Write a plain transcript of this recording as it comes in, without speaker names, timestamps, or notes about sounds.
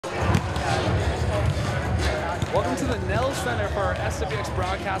Welcome to the Nell Center for our SWX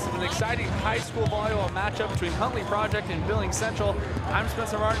broadcast of an exciting high school volleyball matchup between Huntley Project and Billings Central. I'm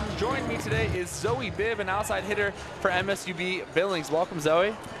Spencer Martin. Joining me today is Zoe Bibb, an outside hitter for MSUB Billings. Welcome,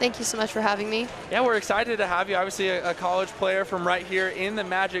 Zoe. Thank you so much for having me. Yeah, we're excited to have you. Obviously a college player from right here in the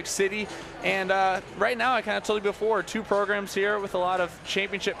Magic City. And right now, I kind of told you before, two programs here with a lot of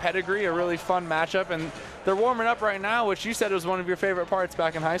championship pedigree, a really fun matchup. And they're warming up right now, which you said was one of your favorite parts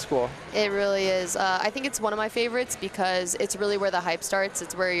back in high school. It really is. I think it's one of my favorites because it's really where the hype starts.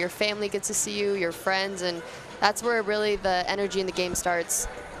 It's where your family gets to see you, your friends, and that's where really the energy in the game starts.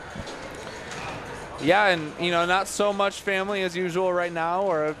 Yeah, and you know, not so much family as usual right now,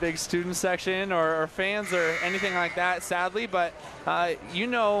 or a big student section, or fans, or anything like that, sadly. But you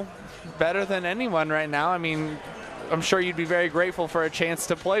know better than anyone right now. I mean, I'm sure you'd be very grateful for a chance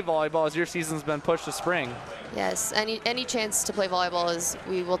to play volleyball as your season's been pushed to spring. Yes, any chance to play volleyball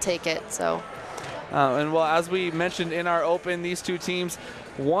we will take it. So. And well, as we mentioned in our open, these two teams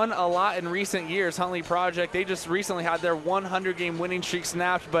won a lot in recent years. Huntley Project, they just recently had their 100-game winning streak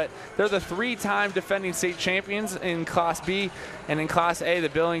snapped, but they're the three-time defending state champions in Class B, and in Class A, the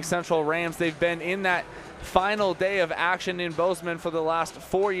Billings Central Rams. They've been in that final day of action in Bozeman for the last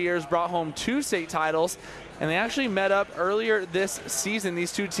 4 years, brought home 2 state titles, and they actually met up earlier this season.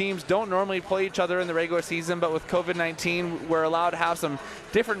 These two teams don't normally play each other in the regular season, but with COVID-19, we're allowed to have some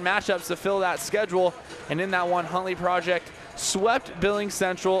different matchups to fill that schedule. And in that one, Huntley Project swept Billings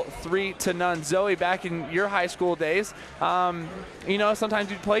Central 3-0. Zoe, back in your high school days, you know,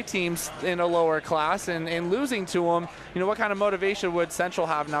 sometimes you'd play teams in a lower class, and losing to them, you know, what kind of motivation would Central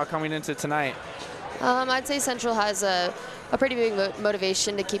have now coming into tonight? I'd say Central has a pretty big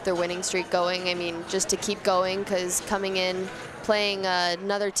motivation to keep their winning streak going. I mean, just to keep going, because coming in, playing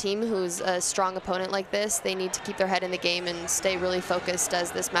another team who's a strong opponent like this, they need to keep their head in the game and stay really focused,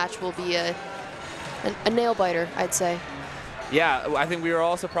 as this match will be a nail-biter, I'd say. Yeah, I think we were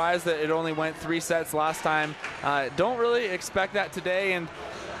all surprised that it only went 3 sets last time. Don't really expect that today, and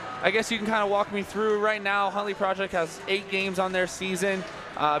I guess you can kind of walk me through right now. Huntley Project has 8 games on their season.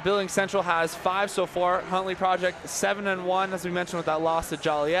 Billings Central has 5 so far. Huntley Project 7-1, as we mentioned, with that loss to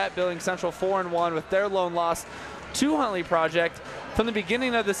Joliet. Billings Central 4-1 with their lone loss to Huntley Project. From the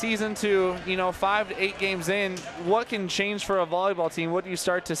beginning of the season to, you know, 5 to 8 games in, what can change for a volleyball team? What do you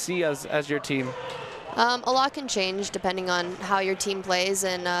start to see as your team? A lot can change depending on how your team plays,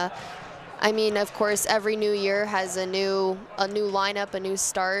 and I mean, of course, every new year has a new lineup, a new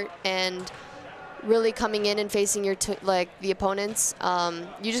start, and really coming in and facing your the opponents,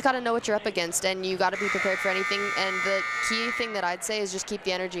 you just got to know what you're up against, and you got to be prepared for anything. And the key thing that I'd say is just keep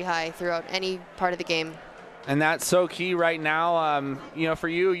the energy high throughout any part of the game. And that's so key right now. You know, for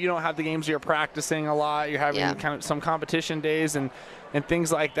you, you don't have the games you're practicing a lot. You're having kind of some competition days and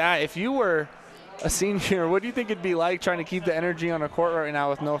things like that. If you were a senior, what do you think it'd be like trying to keep the energy on a court right now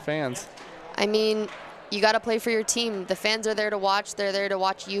with no fans? I mean, you got to play for your team. The fans are there to watch. They're there to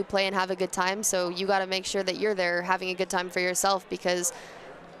watch you play and have a good time. So you got to make sure that you're there having a good time for yourself, because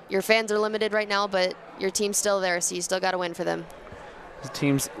your fans are limited right now, but your team's still there, so you still got to win for them. The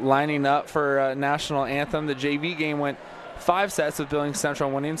team's lining up for national anthem. The JV game went 5 sets with Billings Central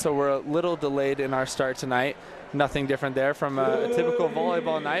winning, so we're a little delayed in our start tonight. Nothing different there from a typical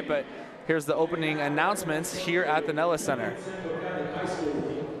volleyball night, but here's the opening announcements here at the Nellis Center.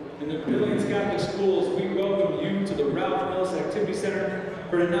 In the Billings Catholic Schools, we welcome you to the Ralph Ellis Activity Center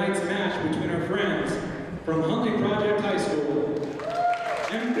for tonight's match between our friends from Huntley Project High School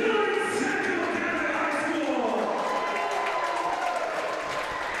and Billings Central Catholic High School.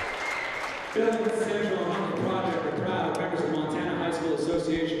 Billings Central and Huntley Project are proud members of the Montana High School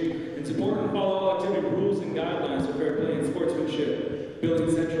Association and support and follow all activity rules and guidelines for fair play and sportsmanship.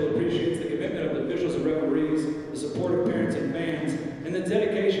 Billings Central appreciates the commitment of the officials and referees, the support of parents and fans, and the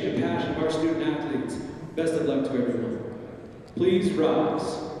dedication and passion of our student athletes. Best of luck to everyone. Please rise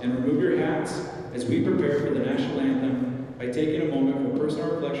and remove your hats as we prepare for the national anthem by taking a moment for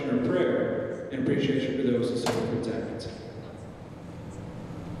personal reflection or prayer and appreciation for those who serve and protect.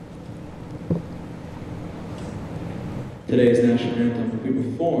 Today's national anthem will be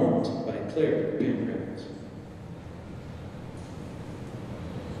performed by Claire Pancras.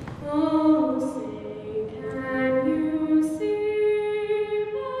 Oh, say, can you see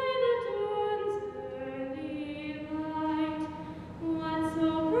by the dawn's early light what so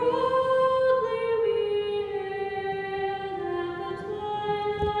proudly we hailed at the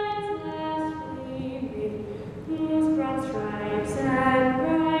twilight's last gleaming, whose broad stripes and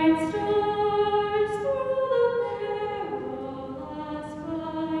bright stars through the perilous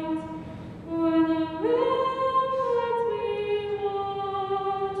fight, o'er the ramparts we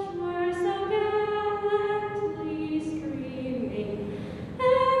watched were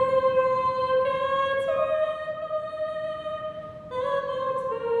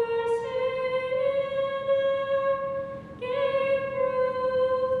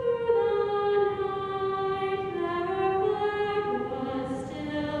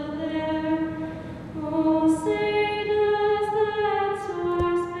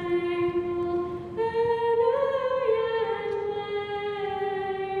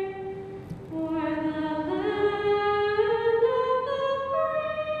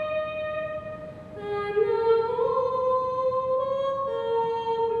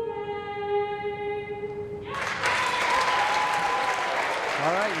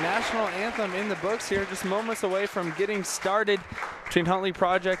right, national anthem in the books here, just moments away from getting started between Huntley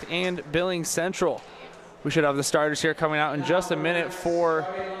Project and Billings Central. We should have the starters here coming out in just a minute for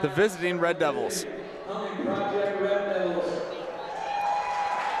the visiting Red Devils. Huntley Project Red Devils.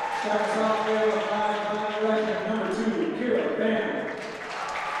 Starts off there with number 2, Kira Band.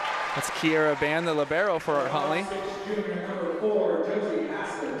 That's Kiera Band, the libero for Huntley. Junior number 4, Josie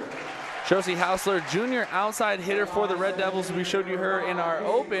Hassler. Josie Hausler, junior outside hitter for the Red Devils. We showed you her in our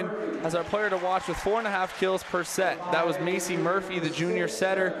open as our player to watch with 4.5 kills per set. That was Macy Murphy, the junior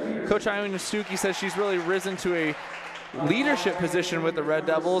setter. Coach Ione Nasuki says she's really risen to a leadership position with the Red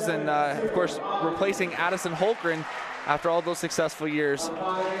Devils, and of course replacing Addison Holgren after all those successful years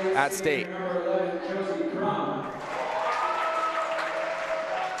at state.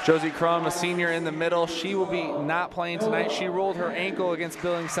 Josie Crum, a senior in the middle, she will be not playing tonight. She rolled her ankle against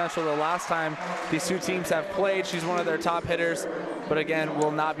Billings Central the last time these two teams have played. She's one of their top hitters, but again, will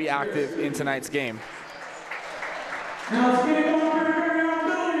not be active in tonight's game. Now it's getting over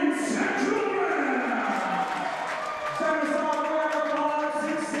Billings Central. Second off,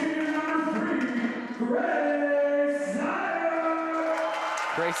 6 senior number 3, Grace Zire.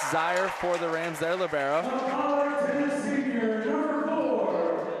 Grace Zire for the Rams, their libero. Senior number 4,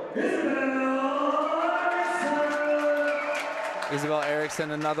 Isabel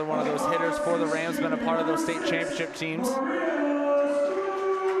Erickson, another one of those hitters for the Rams, been a part of those state championship teams.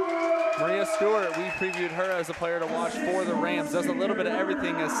 Maria Stewart, we previewed her as a player to watch for the Rams. Does a little bit of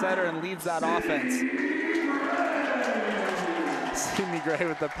everything as setter and leads that offense. Sydney Gray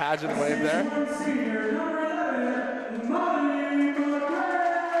with the pageant wave there.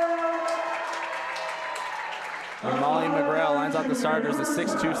 And Molly McGrail lines out the starters, a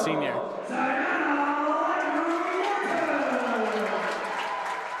 6'2 senior.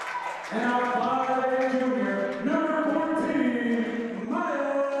 and our 5A junior, number 14,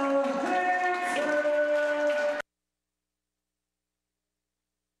 Maya Hansen.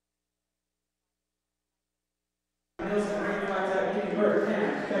 Nielsen, Randy Whiteside, Kitty Bird,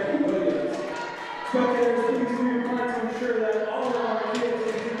 and Becky Williams. Spectators, please do your part to ensure that all of our kids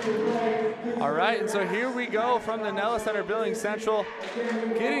continue to play. All right, and so here we go from the Nellis Center, Billings Central,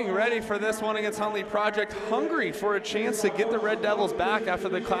 getting ready for this one against Huntley Project, hungry for a chance to get the Red Devils back after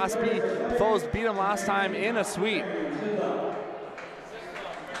the Class B foes beat them last time in a sweep.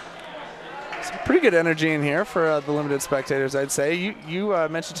 Some pretty good energy in here for the limited spectators, I'd say. You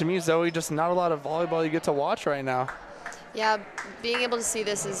mentioned to me, Zoe, just not a lot of volleyball you get to watch right now. Yeah, being able to see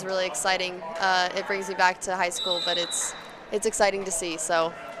this is really exciting. It brings me back to high school, but it's exciting to see.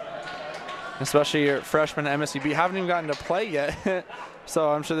 So. Especially your freshmen at MSUB haven't even gotten to play yet, so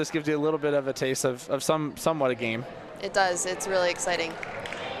I'm sure this gives you a little bit of a taste of somewhat a game. It does. It's really exciting.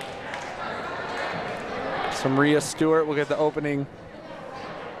 So Maria Stewart will get the opening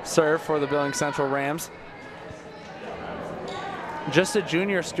serve for the Billings Central Rams. Just a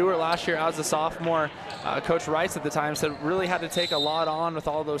junior, Stewart last year as a sophomore. Coach Rice at the time said really had to take a lot on with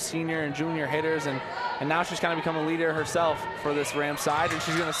all those senior and junior hitters, and now she's kind of become a leader herself for this Rams side, and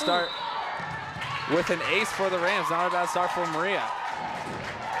she's going to start with an ace for the Rams. Not a bad start for Maria.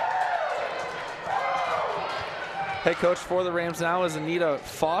 Head coach for the Rams now is Anita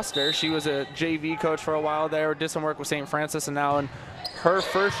Foster. She was a JV coach for a while there, did some work with St. Francis, and now in her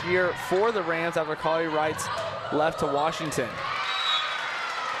first year for the Rams after Collie Wrights left to Washington.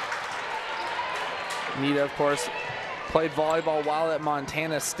 Anita, of course, played volleyball while at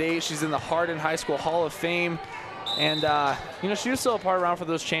Montana State. She's in the Hardin High School Hall of Fame. And, you know, she was still a part around for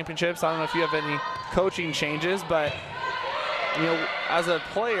those championships. I don't know if you have any coaching changes, but, you know, as a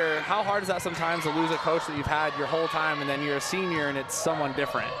player, how hard is that sometimes to lose a coach that you've had your whole time and then you're a senior and it's someone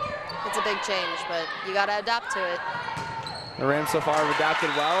different? It's a big change, but you got to adapt to it. The Rams so far have adapted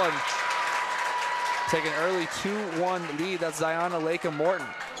well and take an early 2-1 lead. That's Ziana Lake Morton.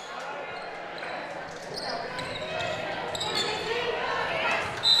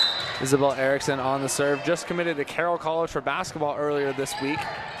 Isabel Erickson on the serve, just committed to Carroll College for basketball earlier this week.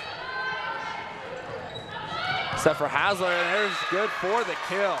 Set for Hasler, and there's good for the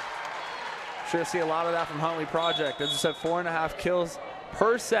kill. Sure see a lot of that from Huntley Project. As I said, 4.5 kills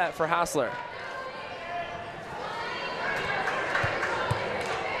per set for Hasler.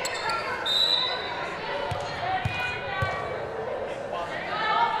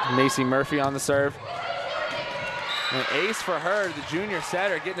 Macy Murphy on the serve. An ace for her, the junior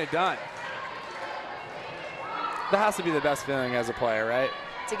setter, getting it done. That has to be the best feeling as a player, right?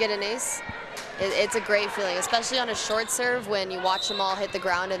 To get an ace, it's a great feeling, especially on a short serve when you watch them all hit the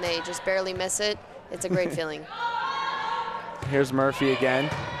ground and they just barely miss it. It's a great feeling. Here's Murphy again.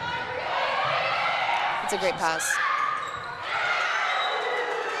 It's a great pass.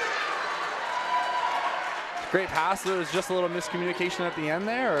 Great pass. There was just a little miscommunication at the end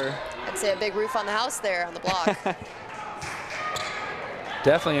there, or? I'd say a big roof on the house there on the block.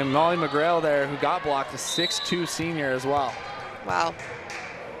 Definitely, and Molly McGrail there, who got blocked, a 6'2" senior as well. Wow.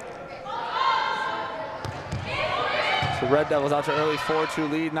 So Red Devils out to early 4-2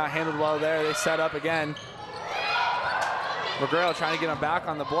 lead, not handled well there. They set up again. McGrail trying to get him back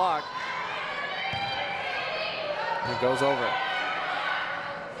on the block. And it goes over.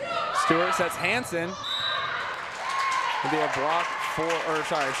 Stewart sets Hansen. It'll be a block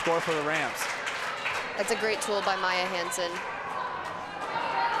score for the Rams. That's a great tool by Maya Hansen.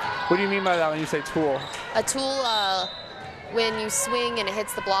 What do you mean by that when you say tool? A tool when you swing and it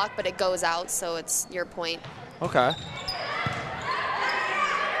hits the block, but it goes out, so it's your point. Okay.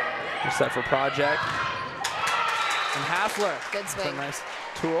 We're set for Project. And Hassler. Good swing. Nice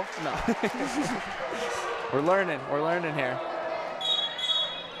tool. No. We're learning here.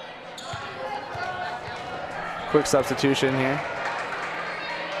 Quick substitution here.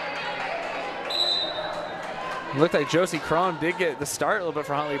 It looked like Josie Cron did get the start a little bit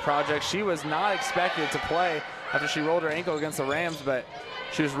for Huntley Project. She was not expected to play after she rolled her ankle against the Rams, but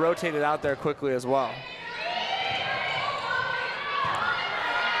she was rotated out there quickly as well.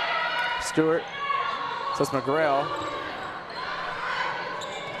 Stewart, so it's McGrail.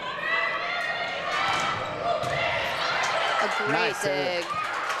 A great dig.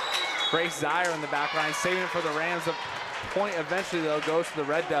 Grace Zier in the back line, saving it for the Rams. The point eventually, though, goes to the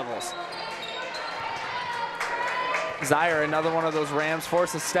Red Devils. Zier, another one of those Rams,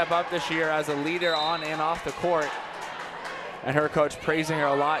 forced to step up this year as a leader on and off the court. And her coach praising her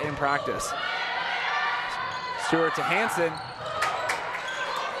a lot in practice. Stewart to Hansen.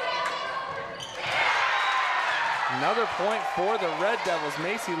 Another point for the Red Devils,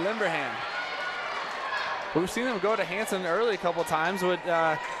 Macy Limberhand. We've seen them go to Hansen early a couple times. If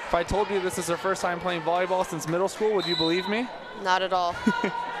I told you this is her first time playing volleyball since middle school, would you believe me? Not at all.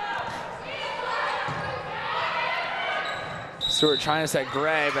 Stewart trying to set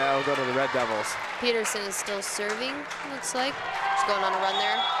Gray, but that'll go to the Red Devils. Peterson is still serving, looks like. She's going on a run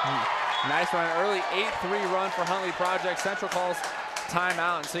there. Nice run, early 8-3 run for Huntley Project. Central calls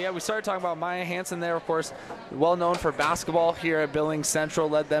timeout. And so yeah, we started talking about Maya Hansen there, of course, well known for basketball here at Billings Central,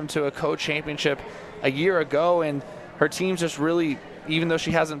 led them to a co-championship a year ago, and her team just really, even though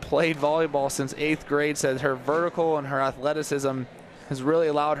she hasn't played volleyball since 8th grade, said her vertical and her athleticism has really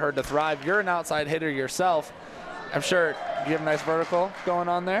allowed her to thrive. You're an outside hitter yourself. I'm sure you have a nice vertical going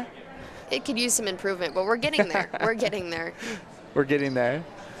on there. It could use some improvement, but we're getting there. We're getting there. We're getting there.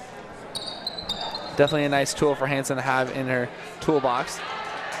 Definitely a nice tool for Hansen to have in her toolbox.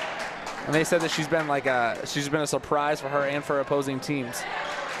 And they said that she's been a surprise for her and for opposing teams.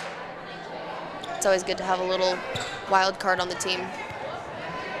 It's always good to have a little wild card on the team.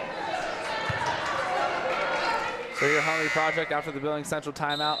 So your Huntley Project after the Billings Central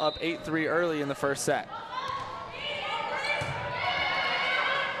timeout, up 8-3 early in the first set.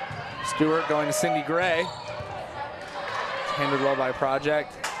 Stewart going to Cindy Gray. Handled well by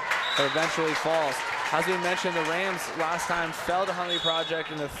Project, but eventually falls. As we mentioned, the Rams last time fell to Huntley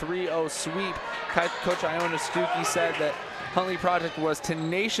Project in a 3-0 sweep. Coach Iona Stuckey said that Huntley Project was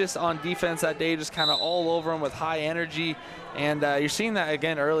tenacious on defense that day, just kind of all over them with high energy. And you're seeing that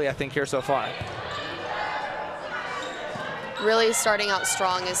again early, I think, here so far. Really starting out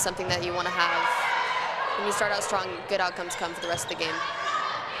strong is something that you want to have. When you start out strong, good outcomes come for the rest of the game.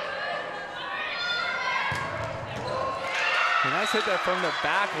 A nice hit there from the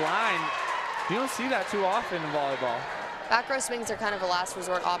back line. You don't see that too often in volleyball. Back row swings are kind of a last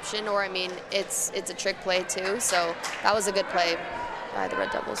resort option, or I mean, it's a trick play too. So that was a good play by the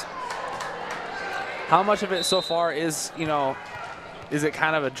Red Devils. How much of it so far is, is it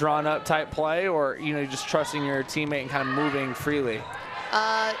kind of a drawn up type play, or, just trusting your teammate and kind of moving freely?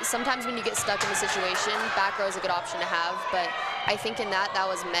 Sometimes when you get stuck in a situation, back row is a good option to have, but I think in that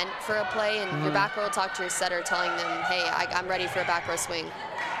was meant for a play, and your back row will talk to your setter telling them, hey, I'm ready for a back row swing.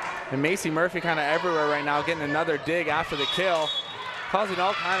 And Macy Murphy kind of everywhere right now, getting another dig after the kill, causing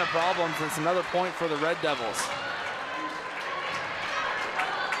all kind of problems. It's another point for the Red Devils.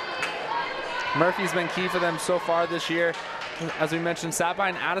 Murphy's been key for them so far this year. As we mentioned, sat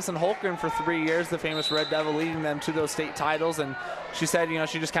behind Addison Holmgren for 3 years, the famous Red Devil, leading them to those state titles. And she said,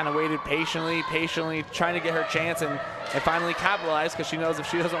 she just kind of waited patiently, trying to get her chance and finally capitalized, because she knows if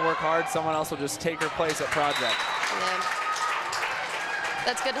she doesn't work hard, someone else will just take her place at Project. Yeah.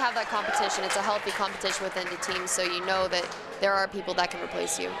 That's good to have that competition. It's a healthy competition within the team, so you know that there are people that can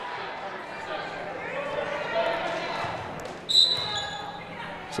replace you.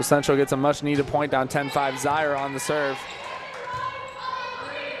 So Central gets a much needed point, down 10-5. Zier on the serve.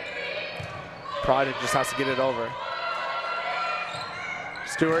 Project just has to get it over.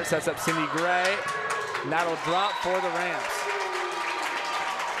 Stewart sets up Cindy Gray, and that'll drop for the Rams.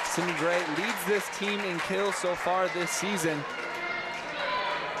 Cindy Gray leads this team in kills so far this season.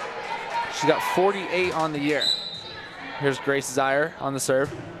 She's got 48 on the year. Here's Grace Zier on the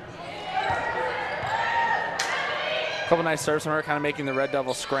serve. A couple nice serves from her, kind of making the Red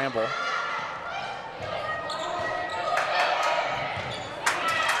Devils scramble.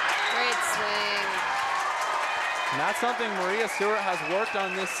 Great swing. And that's something Maria Stewart has worked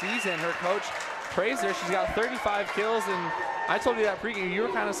on this season. Her coach praised her. She's got 35 kills, and I told you that pregame. You were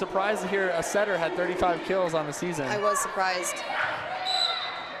kind of surprised to hear a setter had 35 kills on the season. I was surprised.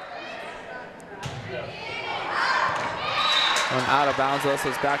 Went out of bounds, though, so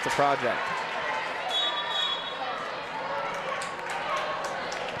it's back to Project.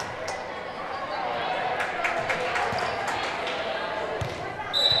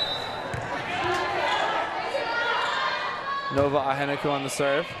 Nova Ahenaku on the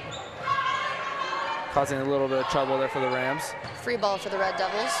serve, causing a little bit of trouble there for the Rams. Free ball for the Red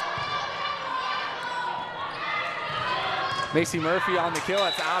Devils. Macy Murphy on the kill.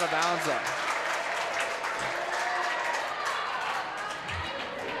 That's out of bounds though.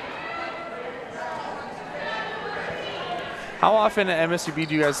 How often at MSUB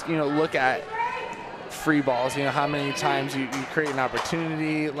do you guys, look at free balls? How many times you create an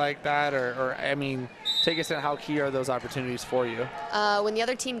opportunity like that, or I mean, take us in, how key are those opportunities for you? When the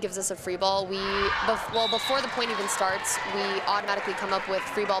other team gives us a free ball, before the point even starts, we automatically come up with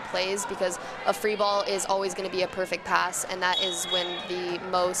free ball plays, because a free ball is always going to be a perfect pass, and that is when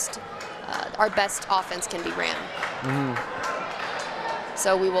our best offense can be ran. Mm-hmm.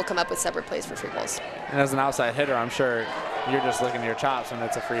 So we will come up with separate plays for free balls. And as an outside hitter, I'm sure you're just licking your chops when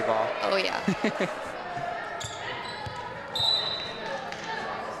it's a free ball. Oh yeah.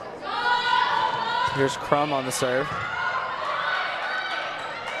 Here's Crum on the serve.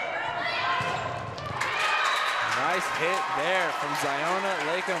 Nice hit there from Ziona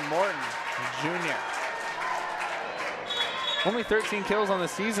Lakem Morton, Jr. Only 13 kills on the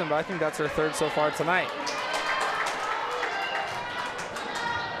season, but I think that's her third so far tonight.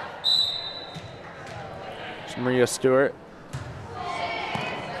 There's Maria Stewart.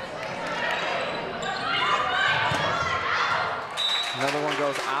 Another one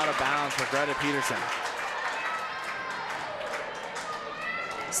goes out of bounds for Greta Peterson.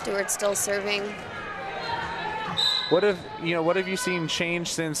 Stewart still serving. What have you seen change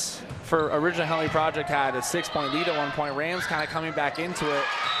since, for original Huntley Project had a 6-point lead at one point, Rams kind of coming back into it.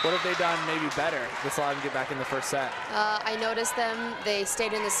 What have they done maybe better that's allowed them to get back in the first set? I noticed they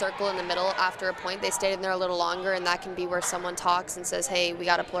stayed in the circle in the middle after a point. They stayed in there a little longer, and that can be where someone talks and says, hey, we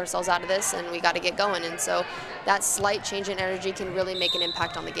got to pull ourselves out of this and we got to get going. And so that slight change in energy can really make an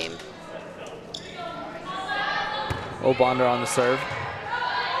impact on the game. Obonder on the serve.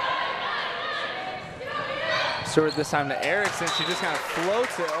 Stewart this time to Erickson. She just kind of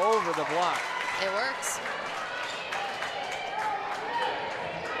floats it over the block. It works.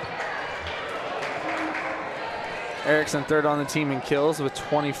 Erickson third on the team in kills with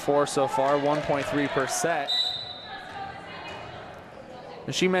 24 so far, 1.3 per set.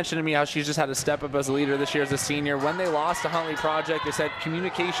 And she mentioned to me how she's just had to step up as a leader this year as a senior. When they lost to Huntley Project, they said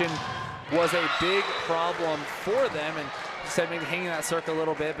communication was a big problem for them, and she said maybe hanging that circle a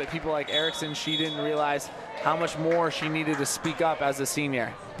little bit, but people like Erickson, she didn't realize how much more she needed to speak up as a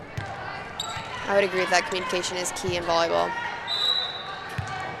senior. I would agree with that. Communication is key in volleyball.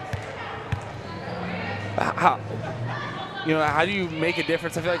 How do you make a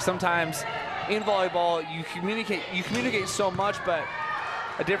difference? I feel like sometimes in volleyball you communicate so much, but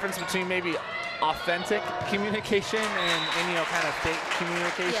a difference between maybe authentic communication and kind of fake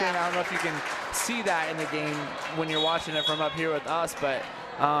communication. Yeah. I don't know if you can see that in the game when you're watching it from up here with us, but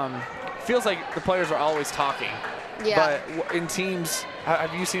feels like the players are always talking. Yeah. But in teams,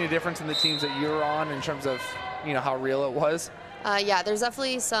 have you seen a difference in the teams that you're on in terms of how real it was? Yeah, there's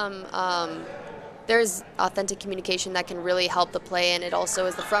definitely some. There's authentic communication that can really help the play, and it also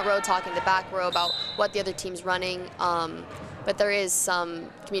is the front row talking to the back row about what the other team's running. But there is some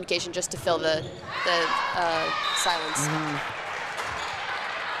communication just to fill the silence. Mm-hmm.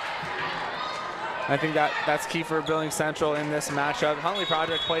 I think that's key for Billings Central in this matchup. Huntley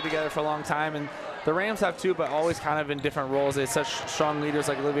Project played together for a long time, and the Rams have too, but always kind of in different roles. They have such strong leaders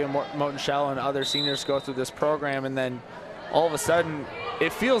like Olivia Motenshell and other seniors go through this program, and then all of a sudden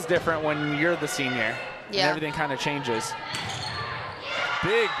it feels different when you're the senior. Yeah. And everything kind of changes.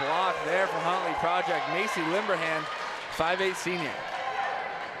 Big block there from Huntley Project. Macy Limberhand, 5'8" senior.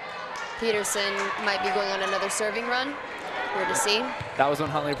 Peterson might be going on another serving run. Here to see. That was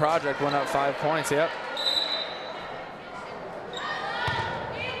when Huntley Project went up 5 points, yep.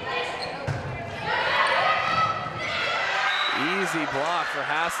 Easy block for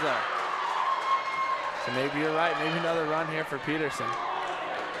Hassler. So maybe you're right, maybe another run here for Peterson.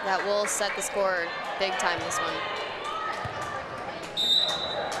 That will set the score big time, this one.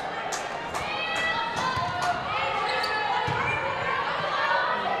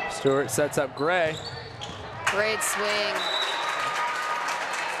 Stewart sets up Gray. Great swing.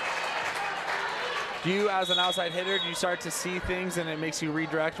 Do you, as an outside hitter, do you start to see things and it makes you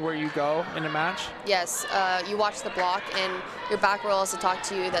redirect where you go in a match? Yes, you watch the block and your back row also talk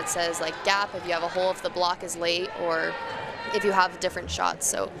to you that says like gap if you have a hole if the block is late or if you have different shots.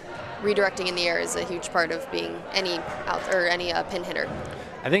 So redirecting in the air is a huge part of being any pin hitter.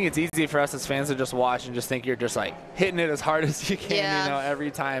 I think it's easy for us as fans to just watch and just think you're just like hitting it as hard as you can, Yeah. you know,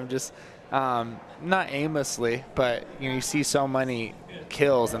 every time, just not aimlessly, but you know, you see so many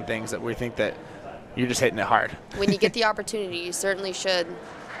kills and things that we think that you're just hitting it hard. When you get the opportunity, you certainly should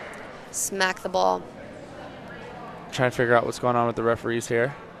smack the ball. Trying to figure out what's going on with the referees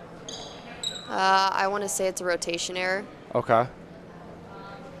here. I want to say it's a rotation error. Okay.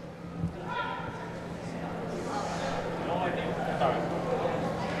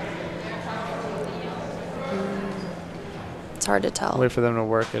 It's hard to tell. Wait for them to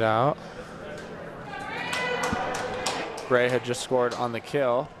work it out. Gray had just scored on the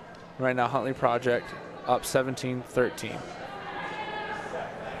kill. Right now, Huntley Project up 17-13.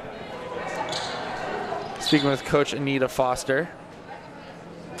 Speaking with Coach Anita Foster.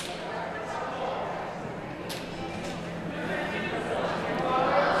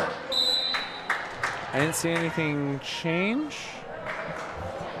 I didn't see anything change.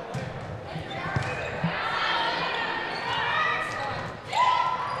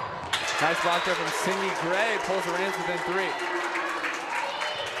 Nice block there from Cindy Gray. Pulls the Rams within 3.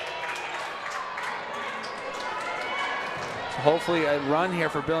 So hopefully a run here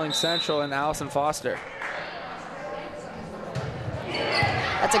for Billings Central and Allison Foster.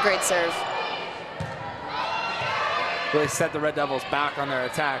 That's a great serve. Really set the Red Devils back on their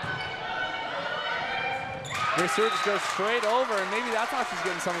attack. Grace Stewart just goes straight over, and maybe that's how she's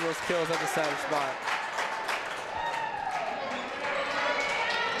getting some of those kills at the center spot.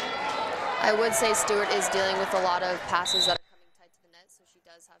 I would say Stewart is dealing with a lot of passes that are coming tight to the net, so she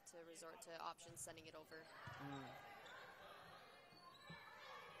does have to resort to options sending it over.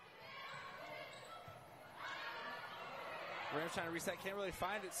 Rams trying to reset, can't really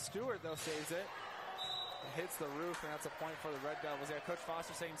find it. Stewart, though, saves it. It hits the roof, and that's a point for the Red Devils. Yeah, Coach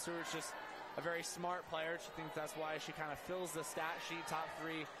Foster saying Stewart's just a very smart player. She thinks that's why she kind of fills the stat sheet, top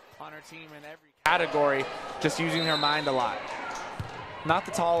 3 on her team in every category, just using her mind a lot. Not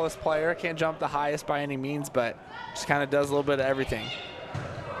the tallest player, can't jump the highest by any means, but just kind of does a little bit of everything.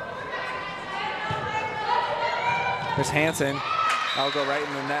 There's Hansen. That'll go right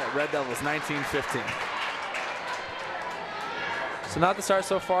in the net. Red Devils 19-15. So not the start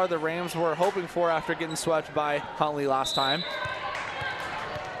so far the Rams were hoping for after getting swept by Huntley last time.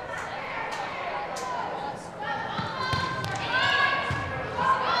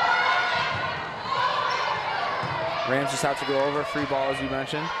 Rams just have to go over. Free ball, as you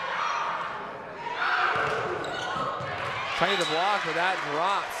mentioned. Trying to block, but that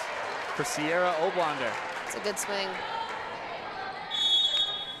drops for Sierra Oblander. It's a good swing.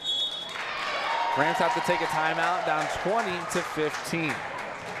 Rams have to take a timeout, down 20-15.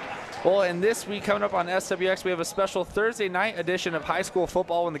 Well, and this week coming up on SWX, we have a special Thursday night edition of high school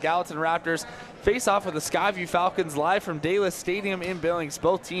football when the Gallatin Raptors face off with the Skyview Falcons live from Dalis Stadium in Billings.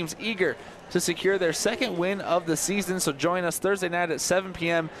 Both teams eager to secure their second win of the season. So join us Thursday night at 7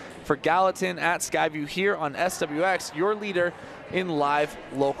 p.m. for Gallatin at Skyview here on SWX, your leader in live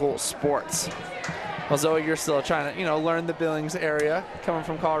local sports. Well, Zoe, you're still trying to, learn the Billings area coming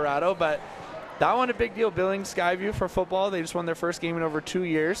from Colorado, but that one a big deal. Billings, Skyview for football. They just won their first game in over 2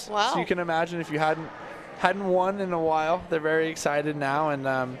 years. Wow. So you can imagine if you hadn't won in a while, they're very excited now.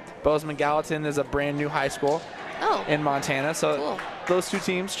 And Bozeman Gallatin is a brand new high school in Montana. So cool. Those two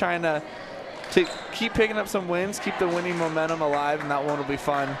teams trying to keep picking up some wins, keep the winning momentum alive, and that one will be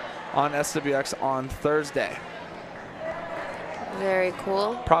fun on SWX on Thursday. Very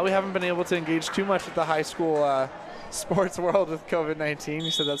cool. Probably haven't been able to engage too much with the high school sports world with COVID-19. You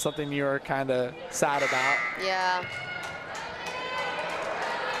said that's something you were kind of sad about. Yeah.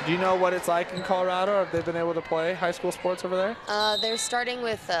 Do you know what it's like in Colorado? Have they been able to play high school sports over there? They're starting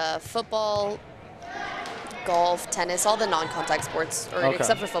with football, golf, tennis, all the non-contact sports, or Okay.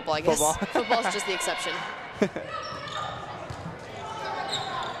 except for football, I guess. Football. Football's just the exception.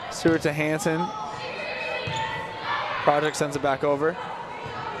 Stewart to Hansen. Project sends it back over.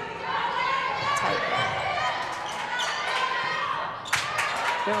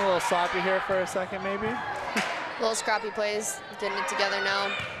 Getting a little sloppy here for a second, maybe. Little scrappy plays, getting it together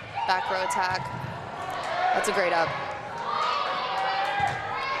now. Back row attack. That's a great up.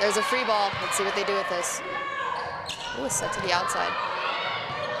 There's a free ball. Let's see what they do with this. Ooh, set to the outside.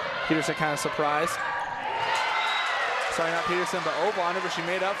 Peterson kind of surprised. Sorry, not Peterson, but Oblander, but she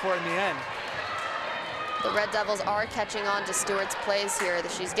made up for it in the end. The Red Devils are catching on to Stewart's plays here.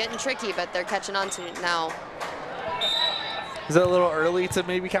 She's getting tricky, but they're catching on to it now. Is it a little early to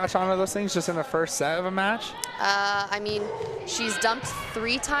maybe catch on to those things just in the first set of a match? I mean, she's dumped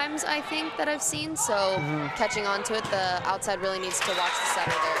 3 times, I think, that I've seen, so catching on to it, the outside really needs to watch the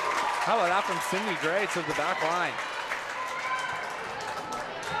setter there. How about that from Cindy Gray to the back line?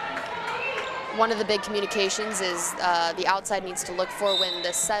 One of the big communications is the outside needs to look for when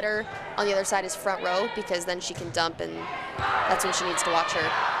the setter on the other side is front row, because then she can dump, and that's when she needs to watch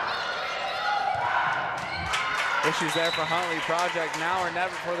her. Issues there for Huntley Project. Now or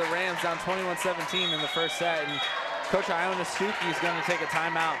never for the Rams, down 21-17 in the first set. And Coach Iona Stuckey is going to take a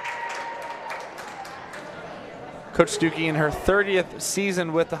timeout. Coach Stuckey in her 30th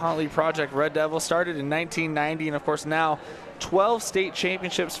season with the Huntley Project Red Devils, started in 1990, and of course now 12 state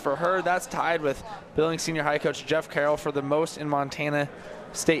championships for her. That's tied with Billings senior high coach Jeff Carroll for the most in Montana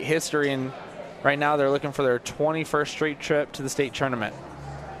state history. And right now they're looking for their 21st straight trip to the state tournament.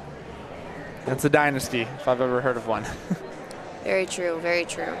 It's a dynasty, if I've ever heard of one. Very true, very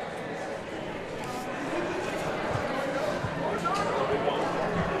true.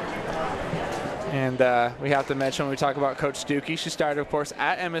 And we have to mention when we talk about Coach Stuckey, she started, of course,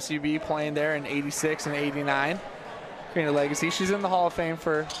 at MSUB, playing there in '86 and '89. Creating a legacy. She's in the Hall of Fame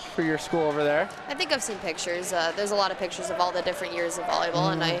for your school over there. I think I've seen pictures. There's a lot of pictures of all the different years of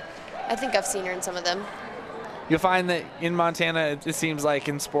volleyball, and I think I've seen her in some of them. You'll find that in Montana, it seems like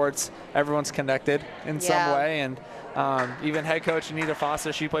in sports, everyone's connected in some way. And even head coach Anita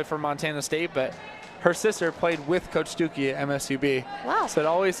Foster, she played for Montana State, but her sister played with Coach Stuckey at MSUB. Wow. So it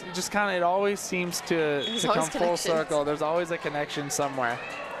always seems to come full circle. There's always a connection somewhere.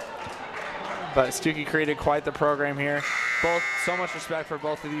 But Stuckey created quite the program here. So much respect for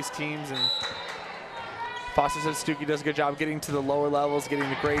both of these teams. And Foster says Stuckey does a good job getting to the lower levels, getting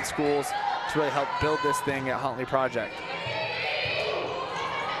to grade schools to really help build this thing at Huntley Project.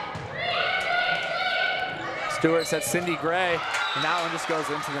 Stewart sets Cindy Gray, and that one just goes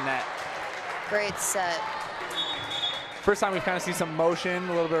into the net. Great set. First time we've kind of seen some motion,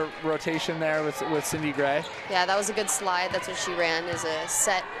 a little bit of rotation there with Cindy Gray. Yeah, that was a good slide. That's what she ran, is a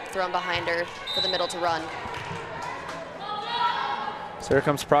set thrown behind her for the middle to run. So here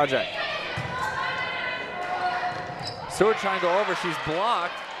comes Project. Stewart trying to go over. She's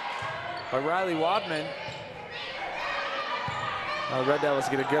blocked by Riley Wadman. The Red Devils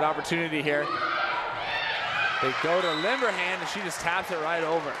get a good opportunity here. They go to Limberhand, and she just taps it right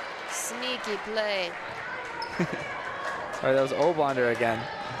over. Sneaky play. Sorry, that was Oblander again.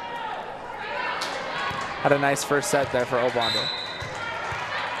 Had a nice first set there for Oblander.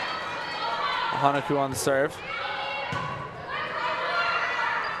 Hanaku on the serve.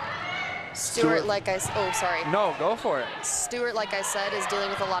 Stewart, like I said, oh, sorry. No, go for it. Stewart, like I said, is dealing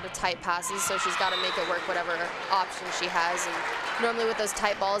with a lot of tight passes, so she's got to make it work whatever option she has. And normally with those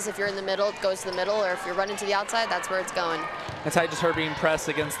tight balls, if you're in the middle, it goes to the middle, or if you're running to the outside, that's where it's going. It's like just her being pressed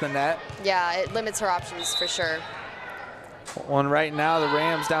against the net. Yeah, it limits her options for sure. One right now, the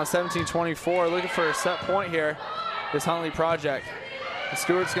Rams down 17-24, looking for a set point here. This Huntley Project. And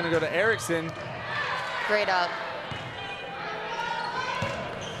Stewart's going to go to Erickson. Great up.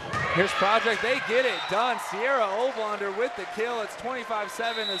 Here's Project, they get it done. Sierra Oblander with the kill. It's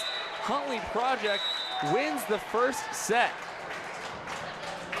 25-7 as Huntley Project wins the first set.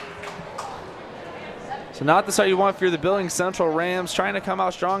 So not the start you want if you're the Billings Central Rams, trying to come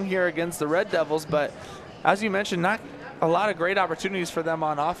out strong here against the Red Devils, but as you mentioned, not a lot of great opportunities for them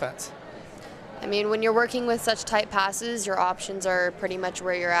on offense. I mean, when you're working with such tight passes, your options are pretty much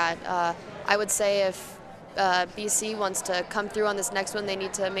where you're at. I would say if BC wants to come through on this next one, they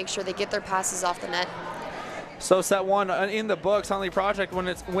need to make sure they get their passes off the net. So set one in the books. Huntley Project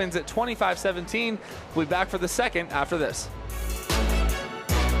wins at 25-17. We'll be back for the second after this.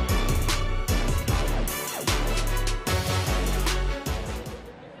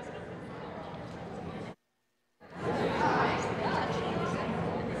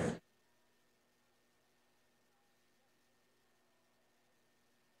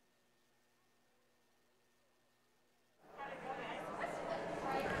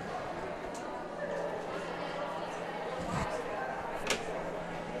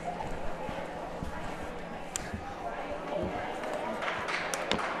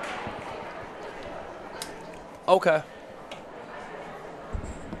 Okay.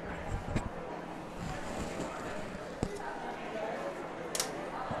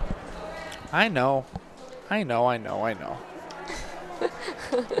 I know. I'm going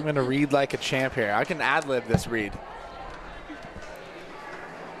to read like a champ here. I can ad-lib this read.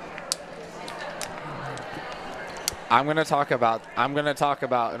 I'm going to talk about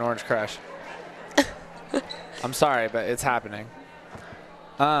an Orange Crush. I'm sorry, but it's happening.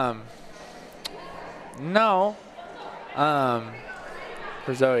 No.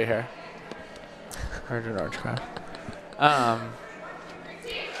 For Zoe here. Heard an Orange Crush.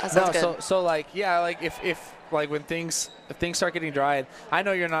 That sounds good. So like, yeah, like if when things start getting dry, I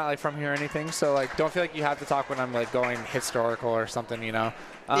know you're not like from here or anything, so like don't feel like you have to talk when I'm like going historical or something, you know.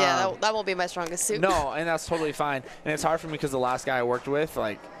 Yeah, that won't be my strongest suit. No, and that's totally fine. And it's hard for me because the last guy I worked with,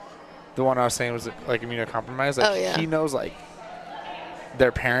 like the one I was saying was like immunocompromised. Like he knows like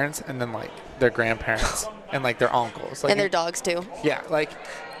their parents and then like their grandparents and like their uncles, like, and their dogs too. Yeah, like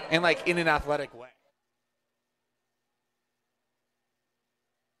and like in an athletic way.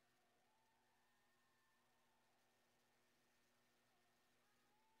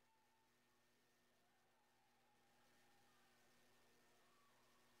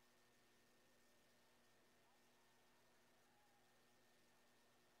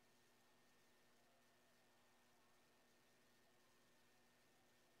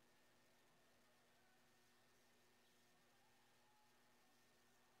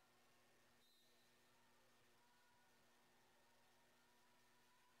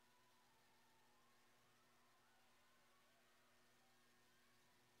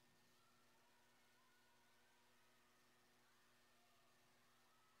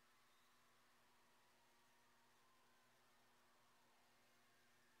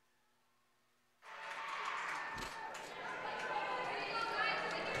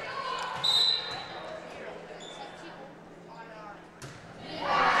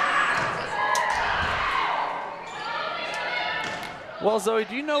 Well, Zoe,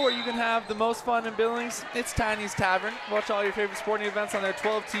 do you know where you can have the most fun in Billings? It's Tiny's Tavern. Watch all your favorite sporting events on their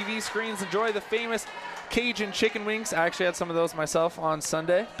 12 TV screens. Enjoy the famous Cajun chicken wings. I actually had some of those myself on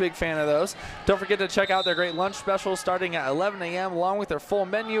Sunday. Big fan of those. Don't forget to check out their great lunch specials starting at 11 a.m. along with their full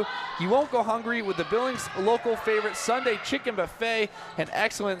menu. You won't go hungry with the Billings local favorite Sunday chicken buffet and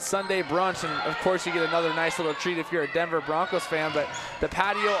excellent Sunday brunch. And, of course, you get another nice little treat if you're a Denver Broncos fan. But the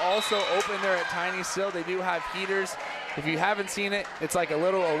patio also open there at Tiny's still. They do have heaters. If you haven't seen it, it's like a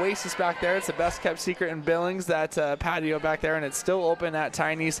little oasis back there. It's the best kept secret in Billings, that patio back there, and it's still open at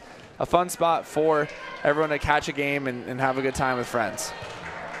Tiny's. A fun spot for everyone to catch a game and have a good time with friends.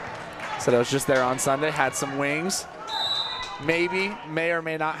 So I was just there on Sunday, had some wings. May or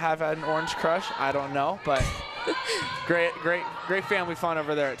may not have had an Orange Crush. I don't know, but great family fun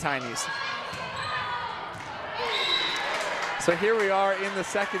over there at Tiny's. So here we are in the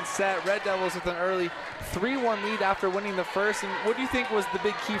second set. Red Devils with an early 3-1 lead after winning the first. And what do you think was the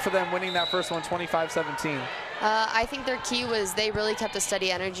big key for them winning that first one, 25-17? I think their key was they really kept a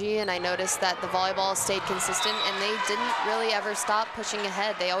steady energy, and I noticed that the volleyball stayed consistent, and they didn't really ever stop pushing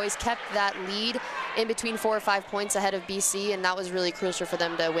ahead. They always kept that lead in between 4 or 5 points ahead of BC, and that was really crucial for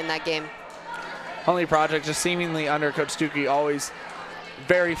them to win that game. Huntley Project just seemingly under Coach Stuckey, always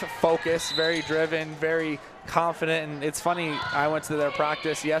very focused, very driven, very confident. And it's funny, I went to their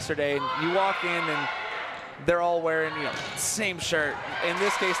practice yesterday, and you walk in and they're all wearing, you know, same shirt. In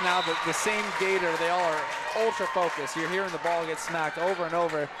this case now, the same gaiter. They all are ultra focused. You're hearing the ball get smacked over and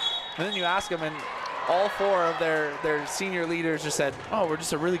over. And then you ask them, and all 4 of their senior leaders just said, oh, we're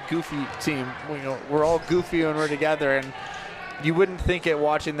just a really goofy team. We're all goofy when we're together. And you wouldn't think it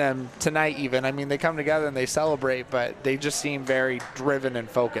watching them tonight even. I mean, they come together and they celebrate, but they just seem very driven and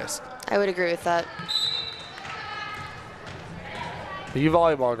focused. I would agree with that. You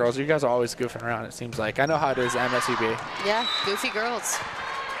volleyball girls, you guys are always goofing around, it seems like. I know how it is at MSUB. Yeah, goofy girls.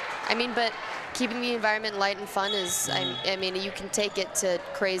 I mean, but keeping the environment light and fun is, I mean, you can take it to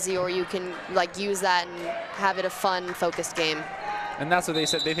crazy, or you can like use that and have it a fun, focused game. And that's what they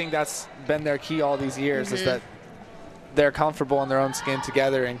said. They think that's been their key all these years, is that they're comfortable in their own skin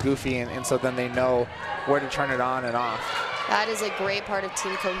together and goofy, and so then they know where to turn it on and off. That is a great part of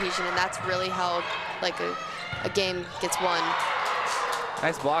team cohesion, and that's really how like a game gets won.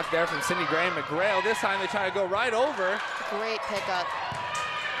 Nice block there from Cindy Gray and McGrail. This time they try to go right over. Great pickup.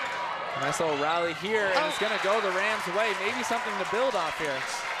 Nice little rally here, and it's going to go the Rams' way. Maybe something to build off here.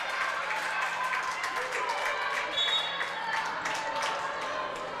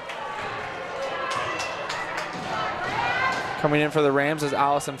 Coming in for the Rams is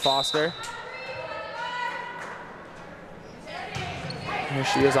Allison Foster. Here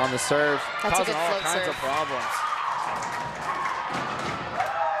she is on the serve. That's a good all float kinds serve. of problems.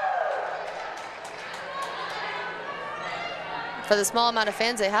 for the small amount of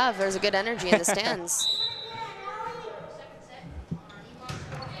fans they have, there's a good energy in the stands.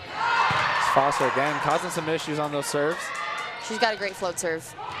 Foster again causing some issues on those serves. She's got a great float serve.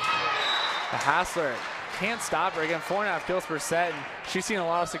 The Hassler can't stop her. Again, 4.5 kills per set, and she's seen a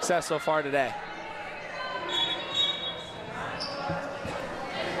lot of success so far today.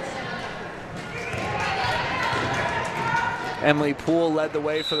 Emily Poole led the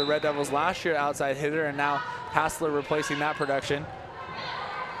way for the Red Devils last year, outside hitter, and now Hassler replacing that production.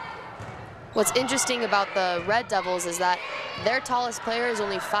 What's interesting about the Red Devils is that their tallest player is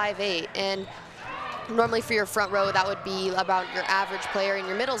only 5'8", and normally for your front row that would be about your average player, and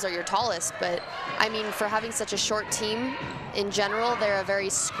your middles are your tallest. But I mean, for having such a short team in general, they're very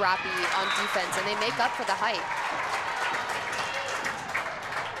scrappy on defense, and they make up for the height.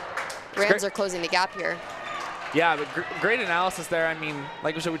 Rams are closing the gap here. Yeah, but great analysis there. I mean,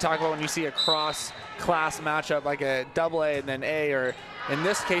 like we talk about when you see a cross-class matchup like a AA and then A, or in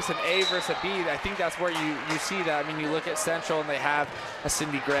this case an A versus a B, I think that's where you see that. I mean, you look at Central and they have a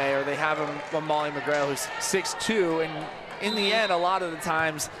Cindy Gray, or they have a Molly McGrail who's 6'2", and in the end, a lot of the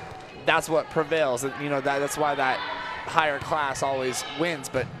times, that's what prevails. You know, that's why that higher class always wins,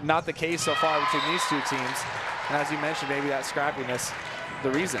 but not the case so far between these two teams. And as you mentioned, maybe that scrappiness,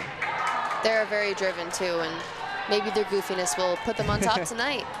 the reason. They're very driven too, and maybe their goofiness will put them on top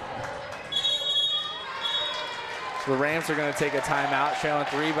tonight. So the Rams are going to take a timeout, trailing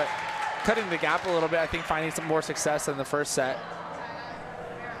 3, but cutting the gap a little bit, I think finding some more success in the first set.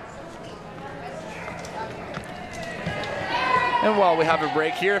 And while we have a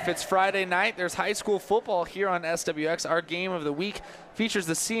break here, if it's Friday night, there's high school football here on SWX. Our game of the week features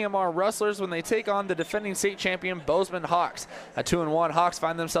the CMR Rustlers when they take on the defending state champion Bozeman Hawks. At 2-1, Hawks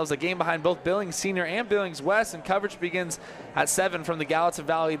find themselves a game behind both Billings Senior and Billings West, and coverage begins at 7 from the Gallatin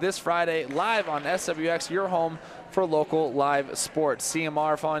Valley this Friday, live on SWX, your home for local live sports.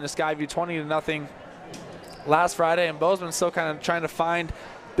 CMR following the Skyview 20-0 last Friday, and Bozeman still kind of trying to find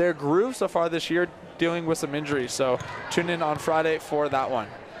their groove so far this year, dealing with some injuries. So tune in on Friday for that one.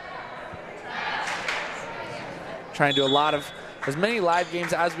 Trying to do as many live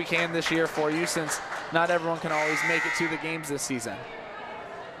games as we can this year for you, since not everyone can always make it to the games this season.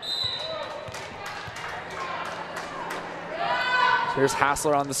 So here's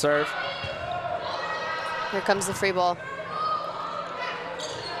Hassler on the serve. Here comes the free ball.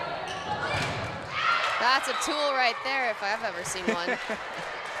 That's a tool right there if I've ever seen one.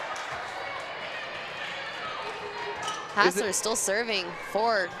 Hassler is still serving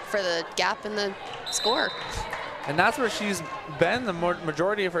forward for the gap in the score. And that's where she's been the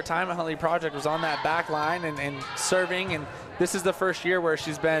majority of her time at Huntley Project, was on that back line and serving. And this is the first year where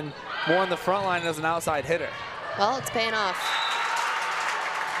she's been more on the front line as an outside hitter. Well, it's paying off.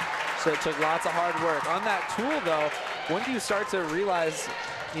 So it took lots of hard work. On that tool, though, when do you start to realize,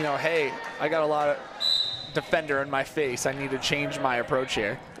 you know, hey, I got a lot of defender in my face, I need to change my approach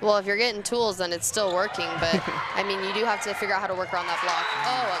here? Well, if you're getting tools, then it's still working, but I mean, you do have to figure out how to work around that block.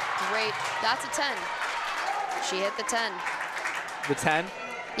 Oh, a great, that's a 10. She hit the 10. The 10?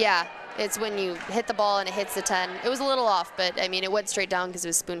 Yeah, it's when you hit the ball and it hits the 10. It was a little off, but I mean, it went straight down because it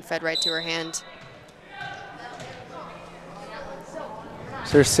was spoon-fed right to her hand.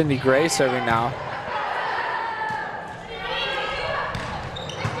 So there's Cindy Gray serving now.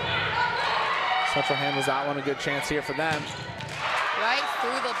 Central handles that one, a good chance here for them. Right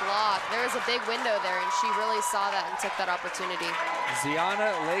through the block. There was a big window there, and she really saw that and took that opportunity.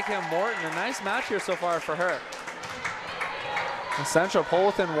 Ziana Lakem-Morton, a nice match here so far for her. And Central pull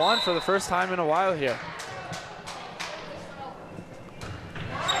within 1 for the first time in a while here.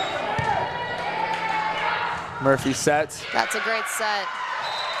 Murphy sets. That's a great set.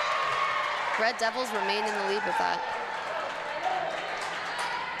 Red Devils remain in the lead with that.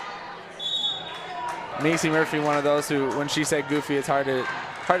 Macy Murphy, one of those who, when she said goofy, it's hard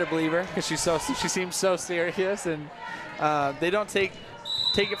to believe her, because she seems so serious, and they don't take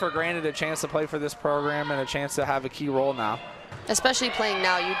it for granted a chance to play for this program and a chance to have a key role now. Especially playing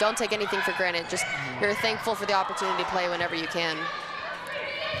now, you don't take anything for granted. Just you're thankful for the opportunity to play whenever you can.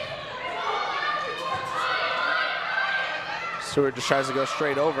 Stewart just tries to go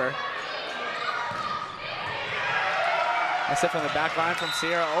straight over. That's it from the back line from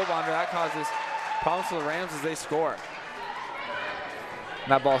Sierra Obonder. That causes problems for the Rams as they score.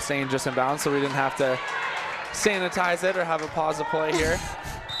 And that ball staying just in bounds, so we didn't have to sanitize it or have a pause of play here.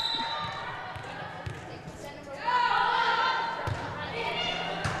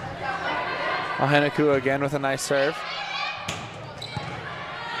 Ohanakua again with a nice serve.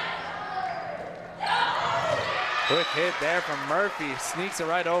 Quick hit there from Murphy, sneaks it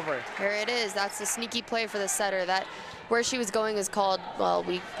right over. Here it is. That's the sneaky play for the setter. That where she was going is called, well,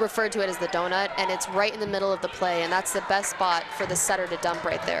 we refer to it as the donut, and it's right in the middle of the play, and that's the best spot for the setter to dump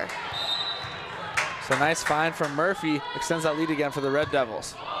right there. So nice find from Murphy, extends that lead again for the Red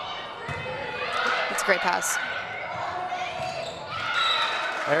Devils. It's a great pass.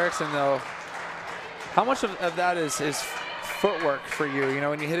 Erickson, though, how much of that is footwork for you? You know,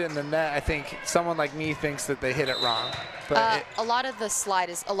 when you hit it in the net, I think someone like me thinks that they hit it wrong. But a lot of the slide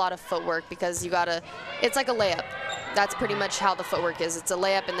is a lot of footwork because you gotta, it's like a layup. That's pretty much how the footwork is. It's a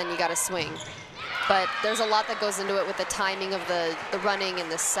layup and then you gotta swing. But there's a lot that goes into it with the timing of the running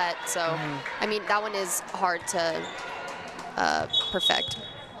and the set. So, I mean, that one is hard to perfect.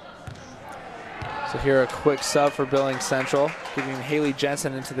 So here a quick sub for Billings Central, getting Haley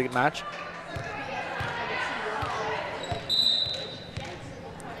Jensen into the match.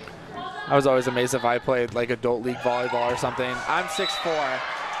 I was always amazed if I played like adult league volleyball or something. I'm 6'4",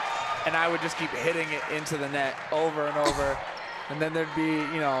 and I would just keep hitting it into the net over and over. And then there'd be,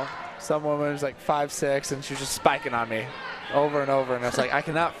 you know, some woman who's like 5'6", and she was just spiking on me over and over. And I was like, I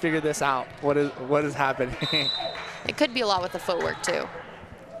cannot figure this out. What is happening? It could be a lot with the footwork too.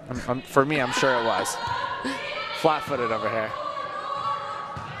 For me, I'm sure it was. Flat-footed over here.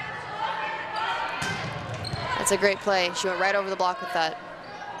 That's a great play. She went right over the block with that.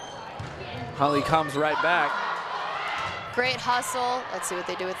 Huntley comes right back. Great hustle. Let's see what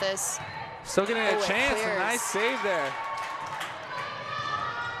they do with this. Still getting a Oh, it chance. A clears. nice save there.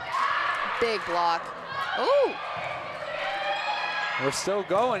 Big block. Ooh. We're still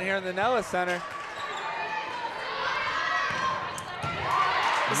going here in the Nellis Center.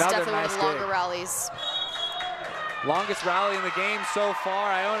 This is Another definitely one nice of the longer game. rallies. Longest rally in the game so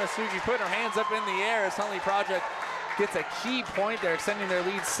far. Iona Suki putting her hands up in the air as Huntley Project gets a key point there, extending their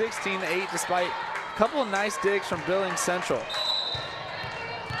lead 16-8 despite a couple of nice digs from Billings Central.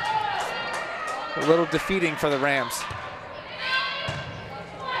 A little defeating for the Rams.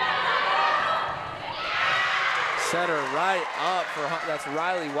 Set her right up for that's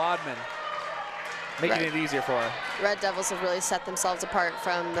Riley Wadman, making it easier for her. Red Devils have really set themselves apart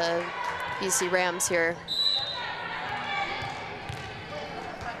from the BC Rams here.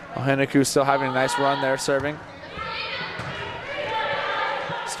 Ohanaku still having a nice run there serving.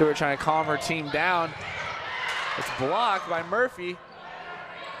 Stewart trying to calm her team down. It's blocked by Murphy.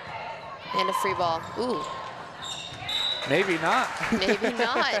 And a free ball. Ooh. Maybe not. Maybe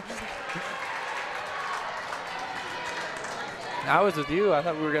not. I was with you. I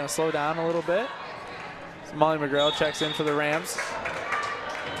thought we were going to slow down a little bit. So Molly McGrail checks in for the Rams.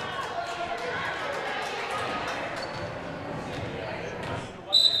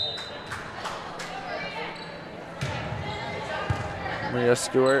 Maria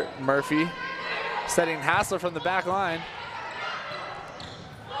Stewart, Murphy, setting Hassler from the back line.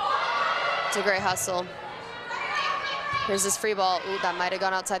 It's a great hustle. Here's this free ball. Ooh, that might have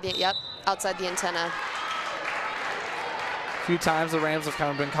gone outside the, yep, outside the antenna. A few times the Rams have kind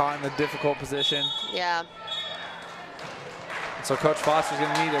of been caught in a difficult position. Yeah. So Coach Foster's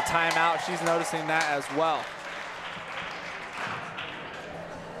going to need a timeout. She's noticing that as well.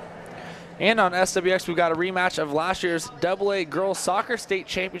 And on SWX, we've got a rematch of last year's AA Girls Soccer State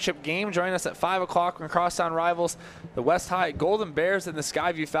Championship game. Join us at 5 o'clock when crosstown rivals, the West High Golden Bears and the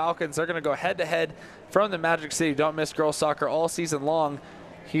Skyview Falcons. They're going to go head-to-head from the Magic City. Don't miss girls soccer all season long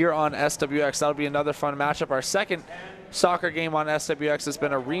here on SWX. That'll be another fun matchup. Our second soccer game on SWX has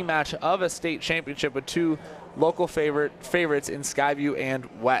been a rematch of a state championship with two local favorites in Skyview and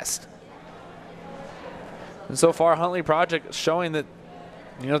West. And so far, Huntley Project showing that,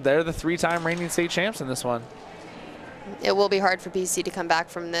 you know, they're the three-time reigning state champs in this one. It will be hard for BC to come back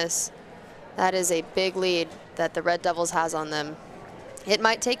from this. That is a big lead that the Red Devils has on them. It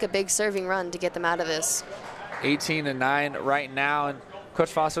might take a big serving run to get them out of this. 18-9 right now, and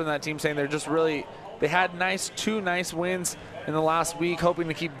Coach Foster and that team saying they're just really, they had two nice wins in the last week, hoping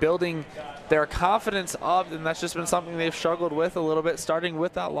to keep building their confidence up, and that's just been something they've struggled with a little bit, starting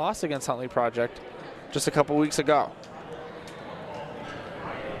with that loss against Huntley Project just a couple weeks ago.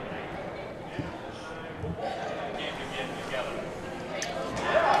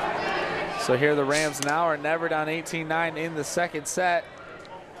 So here the Rams now are never down 18-9 in the second set,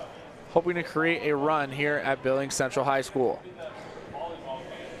 hoping to create a run here at Billings Central High School.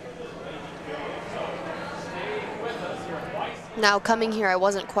 Now coming here, I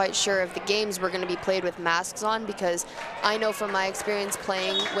wasn't quite sure if the games were going to be played with masks on, because I know from my experience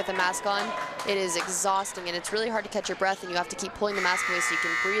playing with a mask on, it is exhausting and it's really hard to catch your breath, and you have to keep pulling the mask away so you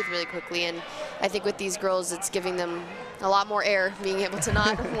can breathe really quickly. And I think with these girls, it's giving them a lot more air, being able to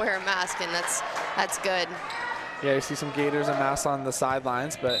not wear a mask, and that's good. Yeah, you see some gaiters and masks on the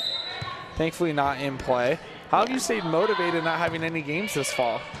sidelines, but thankfully not in play. How have you stayed motivated not having any games this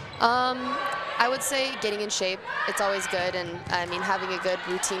fall? I would say getting in shape. It's always good, and I mean having a good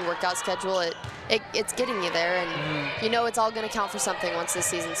routine workout schedule. It's getting you there, and you know it's all going to count for something once the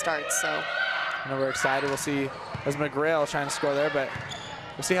season starts. So. We're excited. We'll see as McGrail trying to score there, but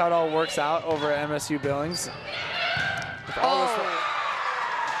we'll see how it all works out over at MSU Billings. With all this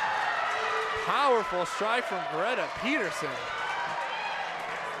powerful strike from Greta Peterson.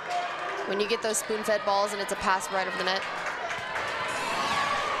 When you get those spoon-fed balls and it's a pass right over the net.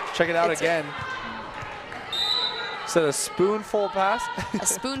 Check it out again. Is that a spoonful pass? A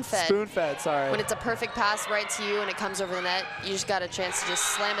spoon-fed. Spoon-fed, sorry. When it's a perfect pass right to you and it comes over the net, you just got a chance to just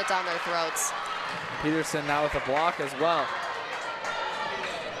slam it down their throats. Peterson now with a block as well.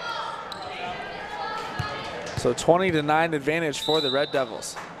 So 20-9 advantage for the Red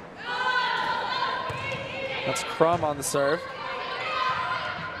Devils. That's Crum on the serve.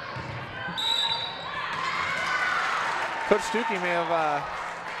 Coach Stuckey may have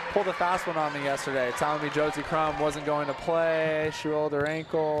pulled a fast one on me yesterday, telling me Josie Crum wasn't going to play. She rolled her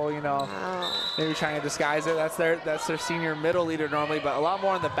ankle, you know, maybe trying to disguise it. That's their senior middle leader normally, but a lot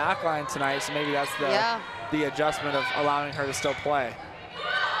more on the back line tonight, so maybe that's the adjustment of allowing her to still play.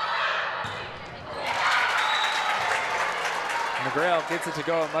 McGrail gets it to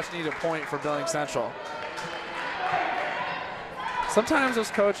go, a much needed point for Billings Central. Sometimes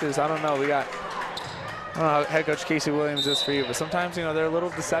those coaches, I don't know, I don't know how head coach Casey Williams is for you, but sometimes, you know, they're a little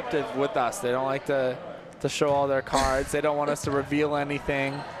deceptive with us. They don't like to show all their cards. They don't want us to reveal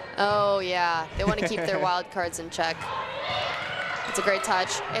anything. Oh, yeah. They want to keep their wild cards in check. It's a great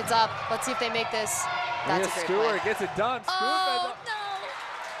touch. It's up. Let's see if they make this. That's a great Stewart play. gets it done. Oh, no.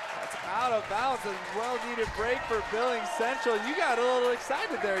 That's out of bounds. A well-needed break for Billings Central. You got a little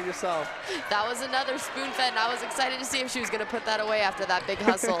excited there yourself. That was another spoon-fed, and I was excited to see if she was going to put that away after that big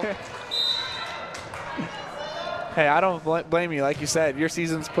hustle. Hey, I don't blame you. Like you said, your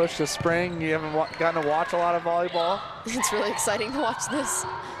season's pushed to spring. You haven't gotten to watch a lot of volleyball. It's really exciting to watch this.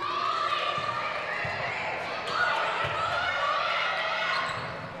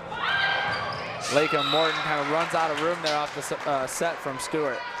 Lakem Morton kind of runs out of room there off the set from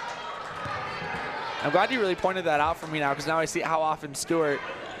Stewart. I'm glad you really pointed that out for me now, because now I see how often Stewart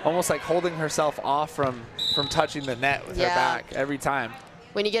almost like holding herself off from touching the net with her back every time.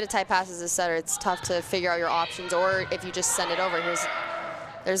 When you get a tight pass as a setter, it's tough to figure out your options, or if you just send it over.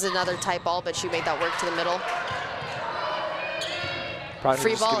 There's another tight ball, but she made that work to the middle. Probably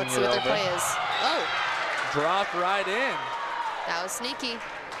free ball, let's see what their play is. Oh. Dropped right in. That was sneaky.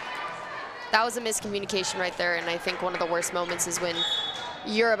 That was a miscommunication right there, and I think one of the worst moments is when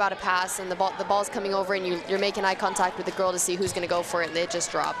you're about to pass and the ball's coming over and you're making eye contact with the girl to see who's going to go for it, and it just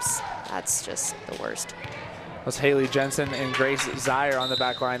drops. That's just the worst. Was Haley Jensen and Grace Zier on the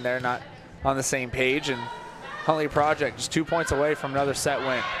back line there, not on the same page, and Huntley Project just 2 points away from another set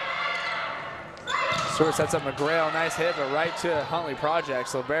win. Stewart sets up McGrail, nice hit, but right to Huntley Project,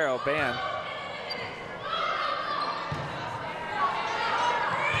 so Barrow banned.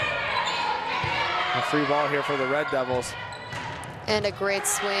 A free ball here for the Red Devils. And a great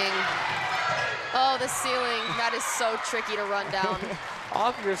swing. Oh, the ceiling, that is so tricky to run down.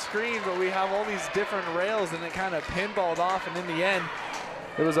 Off your screen, but we have all these different rails, and it kind of pinballed off, and in the end,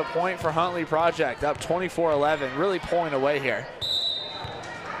 it was a point for Huntley Project, up 24-11, really pulling away here.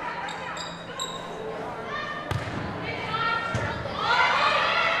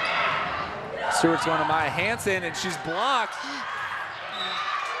 Stewart's going to Maya Hansen, and she's blocked.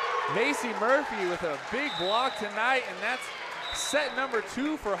 Macy Murphy with a big block tonight, and that's set number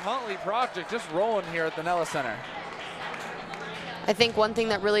 2 for Huntley Project, just rolling here at the Nella Center. I think one thing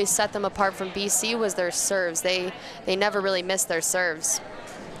that really set them apart from BC was their serves. They never really missed their serves.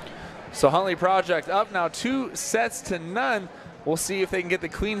 So Huntley Project up now 2-0. We'll see if they can get the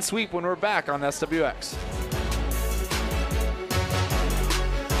clean sweep when we're back on SWX.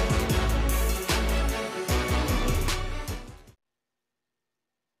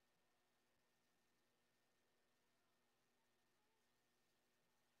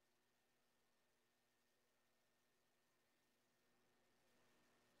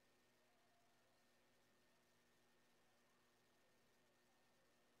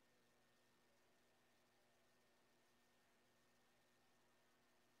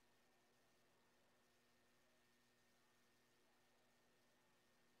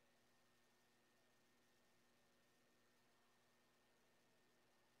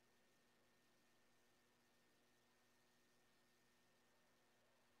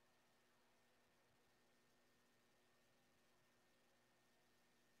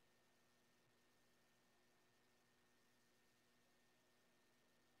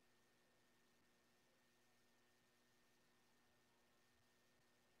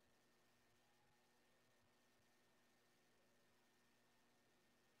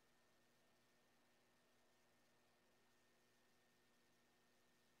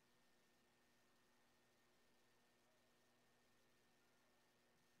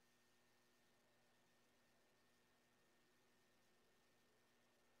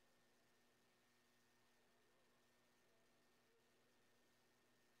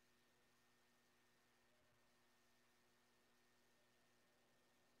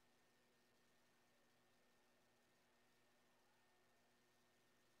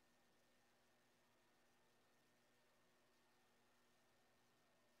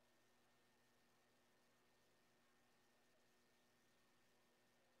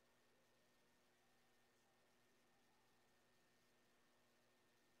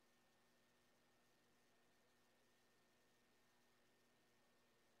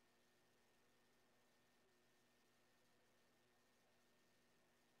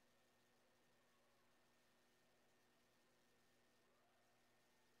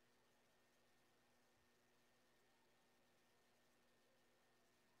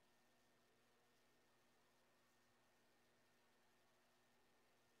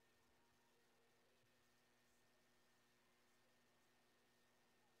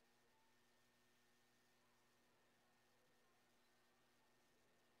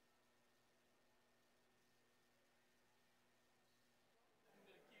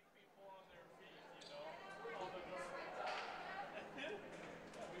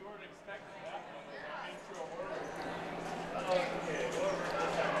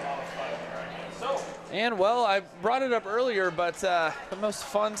 And, well, I brought it up earlier, but the most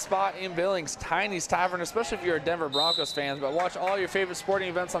fun spot in Billings, Tiny's Tavern, especially if you're a Denver Broncos fan. But watch all your favorite sporting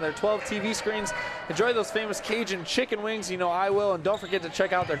events on their 12 TV screens. Enjoy those famous Cajun chicken wings. You know I will. And don't forget to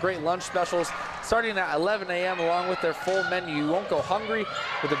check out their great lunch specials starting at 11 a.m. along with their full menu. You won't go hungry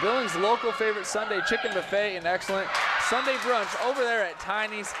with the Billings local favorite Sunday chicken buffet and excellent Sunday brunch over there at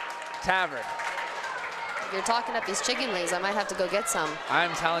Tiny's Tavern. You're talking up these chicken wings. I might have to go get some.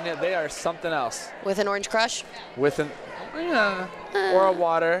 I'm telling you, they are something else. With an orange crush? With an, or a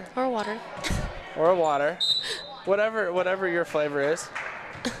water. Or water. Or a water. Whatever your flavor is.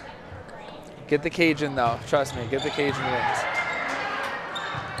 Get the Cajun though, trust me, get the Cajun wings.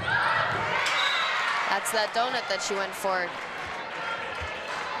 That's that donut that she went for.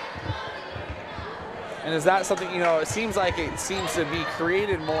 And is that something, you know, it seems like it seems to be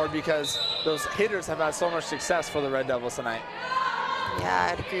created more because those hitters have had so much success for the Red Devils tonight.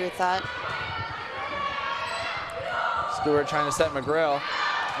 Yeah, I'd agree with that. Stewart trying to set McGrill.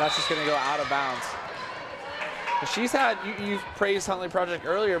 That's just going to go out of bounds. She's had, you've praised Huntley Project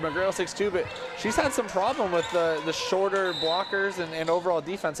earlier, McGrill 6'2", but she's had some problem with the shorter blockers and overall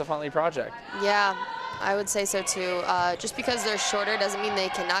defense of Huntley Project. Yeah, I would say so too. Just because they're shorter doesn't mean they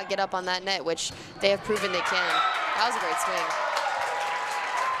cannot get up on that net, which they have proven they can. That was a great swing.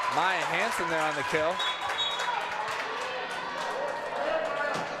 Maya Hansen there on the kill.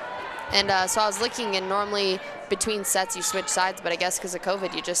 And so I was looking, and normally between sets you switch sides, but I guess because of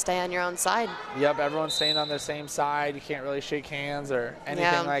COVID you just stay on your own side. Yep, everyone's staying on their same side. You can't really shake hands or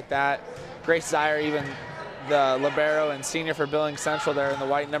anything like that. Grace Zyer, even the libero and senior for Billings Central there in the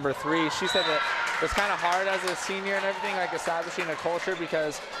white number 3, she said that it's kind of hard as a senior and everything, like establishing a culture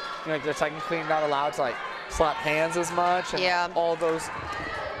because, you know, like they're technically not allowed to like slap hands as much and all those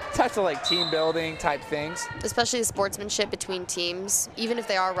types of like team building type things. Especially the sportsmanship between teams. Even if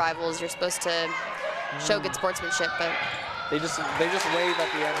they are rivals, you're supposed to show good sportsmanship, but they just wave at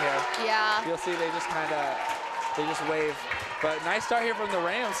the end here. Yeah. You'll see they just wave. But nice start here from the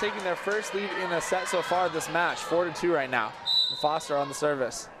Rams, taking their first lead in a set so far this match, 4-2 right now. Foster on the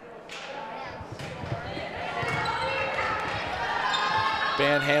service.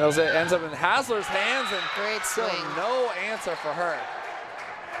 Band handles it, ends up in Hasler's hands, and great still swing. No answer for her.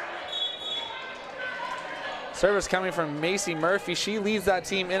 Service coming from Macy Murphy. She leads that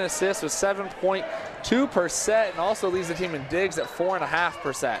team in assists with 7.2% and also leads the team in digs at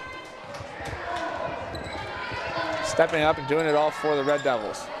 4.5%. Stepping up and doing it all for the Red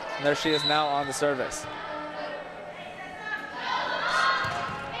Devils. And there she is now on the service.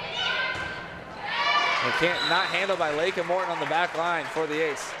 Not handled by Laika Morton on the back line for the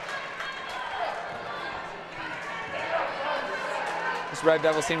ace. This Red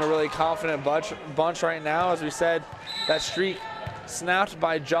Devils team a really confident bunch right now. As we said, that streak snapped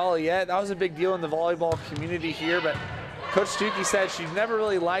by Joliet. That was a big deal in the volleyball community here, but Coach Stuckey said she never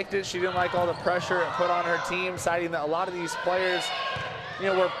really liked it. She didn't like all the pressure it put on her team, citing that a lot of these players, you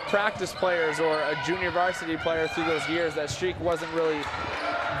know, were practice players or a junior varsity player through those years. That streak wasn't really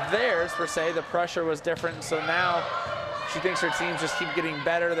theirs per se. The pressure was different. So now she thinks her teams just keep getting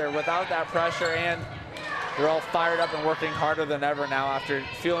better. They're without that pressure, and they're all fired up and working harder than ever now after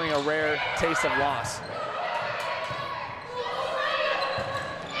feeling a rare taste of loss.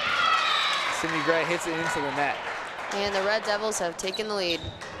 Sydney Gray hits it into the net. And the Red Devils have taken the lead.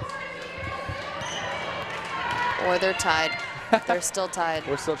 Or they're tied. They're still tied.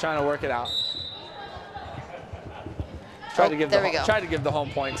 We're still trying to work it out. Tried to give the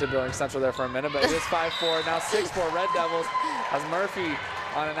home point to Billings Central there for a minute, but it is 5-4. Now 6-4 Red Devils as Murphy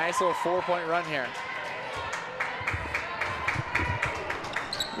on a nice little 4-point run here.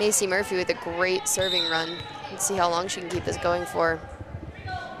 Macy Murphy with a great serving run. Let's see how long she can keep this going for.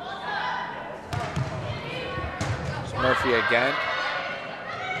 Murphy again.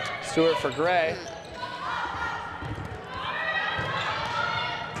 Stewart for Gray.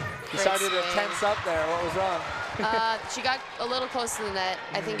 He started to tense up there. What was wrong? She got a little close to the net.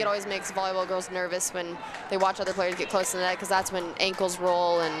 I think it always makes volleyball girls nervous when they watch other players get close to the net because that's when ankles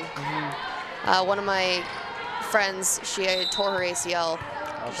roll. And one of my friends, she tore her ACL.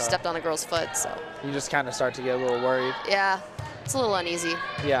 Okay. She stepped on a girl's foot, so. You just kind of start to get a little worried. Yeah, it's a little uneasy.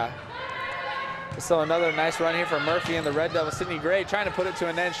 Yeah. So another nice run here for Murphy and the Red Devils. Sydney Gray trying to put it to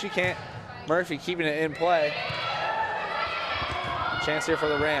an end. She can't. Murphy keeping it in play. Chance here for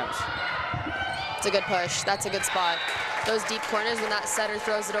the Rams. It's a good push. That's a good spot. Those deep corners, when that setter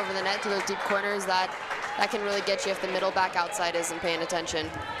throws it over the net to those deep corners, that can really get you if the middle back outside isn't paying attention.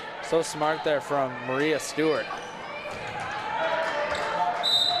 So smart there from Maria Stewart.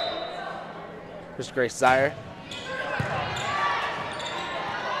 Here's Grace Zyer.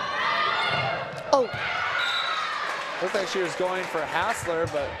 Oh, Looked like she was going for Hassler,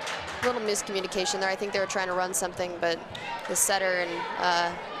 but a little miscommunication there. I think they were trying to run something, but the setter and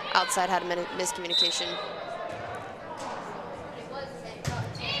outside had a miscommunication.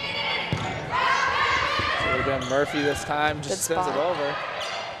 it would have been Murphy this time, just Good sends it spot. over.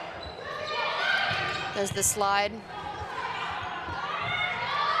 There's the slide.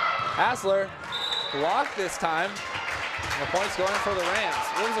 Hassler blocked this time. And the point's going for the Rams.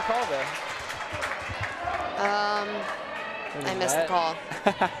 What was the call there? I missed the call.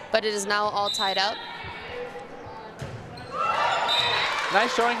 But it is now all tied up.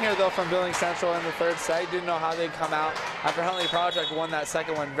 Nice showing here, though, from Billings Central in the third set. Didn't know how they'd come out after Huntley Project won that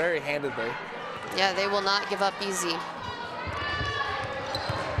second one very handedly. Yeah, they will not give up easy.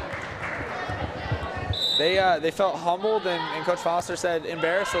 They felt humbled, and Coach Foster said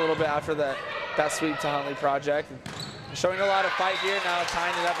embarrassed a little bit after that sweep to Huntley Project. Showing a lot of fight here, now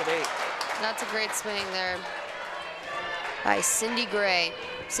tying it up at 8. That's a great swing there by Cindy Gray.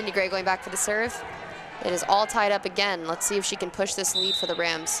 Cindy Gray going back for the serve. It is all tied up again. Let's see if she can push this lead for the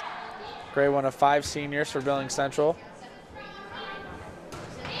Rams. Gray, one of 5 seniors for Billings Central.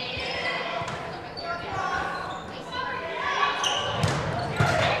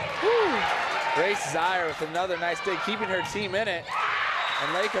 Grace Zire with another nice dig, keeping her team in it.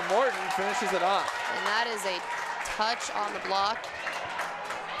 And Leica Morton finishes it off. And that is a touch on the block.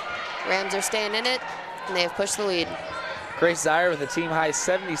 Rams are staying in it, and they have pushed the lead. Grace Zire with a team high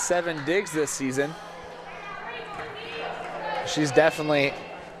 77 digs this season. She's definitely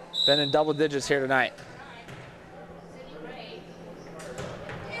been in double digits here tonight.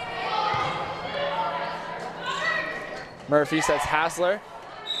 Murphy sets Hassler.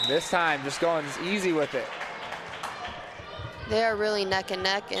 This time just going easy with it. They are really neck and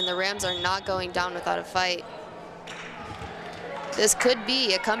neck, and the Rams are not going down without a fight. This could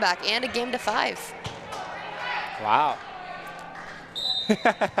be a comeback and a game to 5. Wow.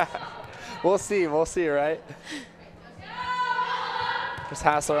 We'll see, right? Just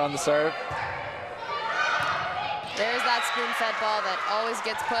Hassler on the serve. There's that spoon-fed ball that always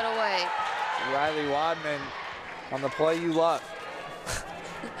gets put away. Riley Wadman on the play you love.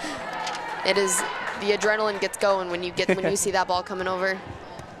 It is, the adrenaline gets going when you see that ball coming over.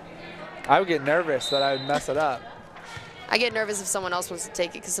 I would get nervous that I would mess it up. I get nervous if someone else wants to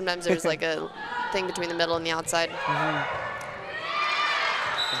take it because sometimes there's like a thing between the middle and the outside. And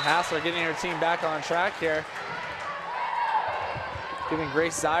Hassler getting her team back on track here. Giving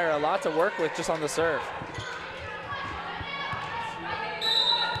Grace Zire a lot to work with just on the serve.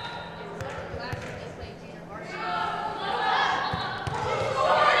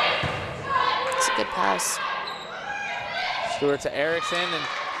 It's a good pass. Stewart to Erickson, and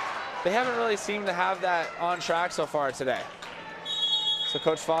they haven't really seemed to have that on track so far today. So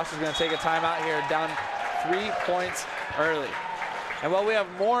Coach Foster's going to take a timeout here, down 3 points early. And while we have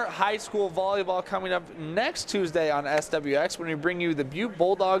more high school volleyball coming up next Tuesday on SWX, when we bring you the Butte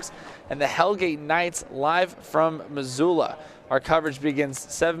Bulldogs and the Hellgate Knights live from Missoula. Our coverage begins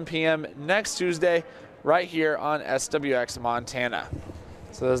 7 p.m. next Tuesday right here on SWX Montana.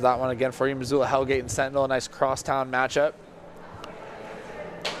 So there's that one again for you, Missoula Hellgate and Sentinel, a nice crosstown matchup.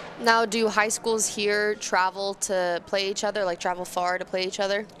 Now, do high schools here travel to play each other, like travel far to play each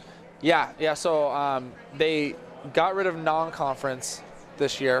other? Yeah. So they got rid of non-conference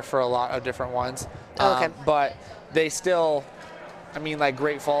this year for a lot of different ones. Okay. But they still, I mean, like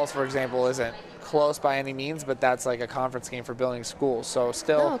Great Falls, for example, isn't close by any means, but that's like a conference game for Billings schools. So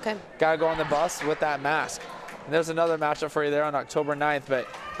still got to go on the bus with that mask. And there's another matchup for you there on October 9th. But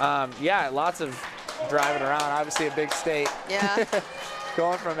yeah, lots of driving around. Obviously a big state. Yeah.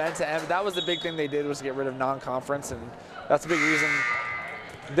 Going from end to end. That was the big thing they did, was get rid of non-conference, and that's a big reason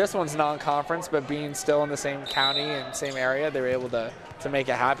this one's non-conference, but being still in the same county and same area, they were able to make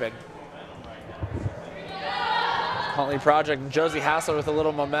it happen. Huntley Project and Josie Hassler with a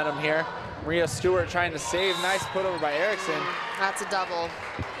little momentum here. Maria Stewart trying to save. Nice put over by Erickson. That's a double.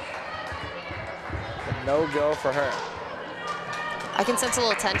 No go for her. I can sense a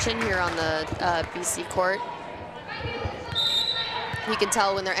little tension here on the BC court. You can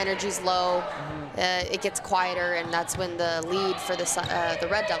tell when their energy's low, it gets quieter, and that's when the lead for the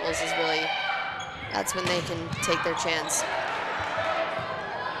Red Devils is really, that's when they can take their chance.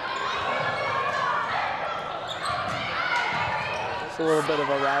 Just a little bit of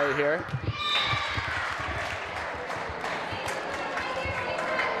a rally here.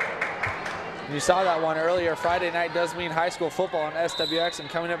 You saw that one earlier. Friday night does mean high school football on SWX, and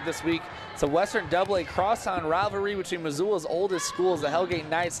coming up this week, it's a Western AA crosstown rivalry between Missoula's oldest schools. The Hellgate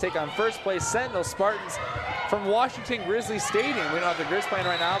Knights take on first place Sentinel Spartans from Washington Grizzly Stadium. We don't have the Grizz playing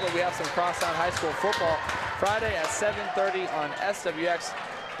right now, but we have some Crosstown High School football Friday at 7:30 on SWX,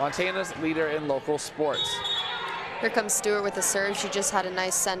 Montana's leader in local sports. Here comes Stewart with the serve. She just had a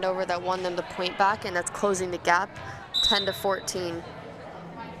nice send over that won them the point back, and that's closing the gap 10-14.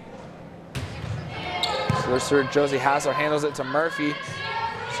 So their serve, Josie Hassler handles it to Murphy.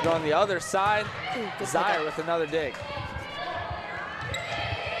 She's on the other side. Ooh, Zaire with another dig.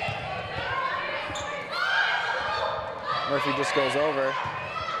 Murphy just goes over.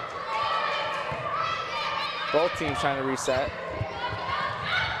 Both teams trying to reset.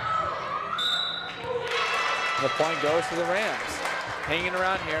 The point goes to the Rams. Hanging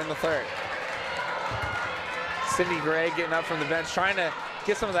around here in the third. Sydney Gray getting up from the bench, trying to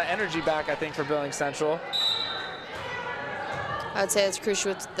get some of that energy back, I think, for Billings Central. I would say it's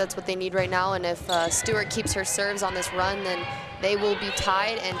crucial. That's what they need right now. And if Stewart keeps her serves on this run, then they will be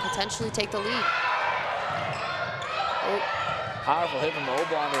tied and potentially take the lead. Oh. Powerful hit from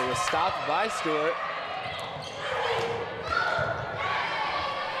Oblonder was stopped by Stewart.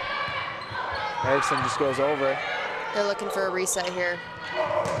 Erickson just goes over. They're looking for a reset here.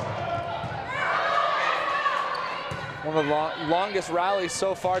 One of the longest rallies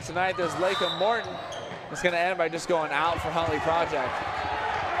so far tonight. There's Lakem Morton. It's going to end by just going out for Huntley Project.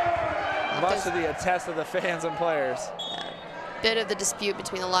 Much to the attest of the fans and players. Bit of the dispute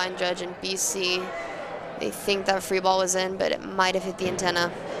between the line judge and BC. They think that free ball was in, but it might have hit the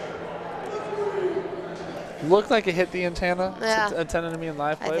antenna. Looked like it hit the antenna. Yeah. Antenna to me in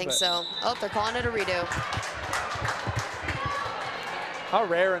live play. I think so. Oh, they're calling it a redo. How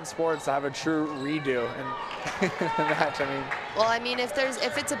rare in sports to have a true redo in a match, I mean. Well, I mean, if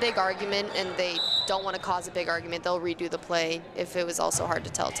it's a big argument and they don't want to cause a big argument, they'll redo the play if it was also hard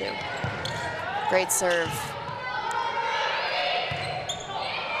to tell too. Great serve.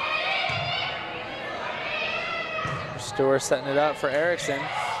 Stewart setting it up for Erickson.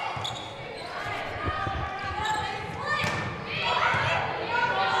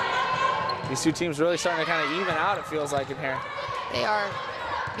 These two teams really starting to kind of even out, it feels like, in here. They are.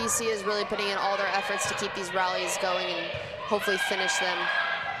 BC is really putting in all their efforts to keep these rallies going and hopefully finish them.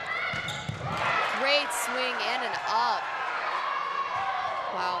 Great swing and an up.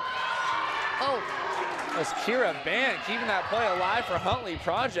 Wow. Oh. That's Kira Band keeping that play alive for Huntley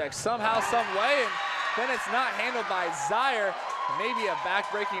Project somehow, some way, and then it's not handled by Zaire. Maybe a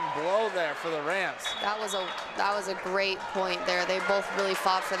back-breaking blow there for the Rams. That was a great point there. They both really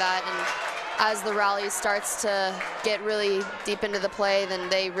fought for that, and as the rally starts to get really deep into the play, then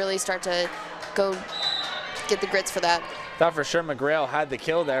they really start to go get the grits for that. Thought for sure McGrail had the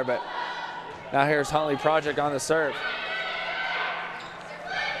kill there, but now here's Huntley Project on the serve.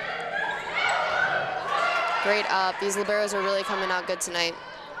 Great up. These liberos are really coming out good tonight.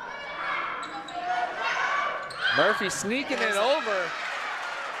 Murphy sneaking it over.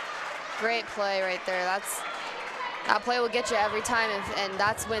 Great play right there. That play will get you every time, and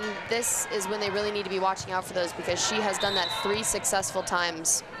that's when they really need to be watching out for those, because she has done that 3 successful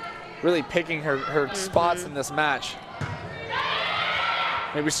times. Really picking her spots in this match.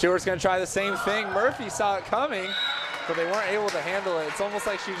 Maybe Stewart's gonna try the same thing. Murphy saw it coming, but they weren't able to handle it. It's almost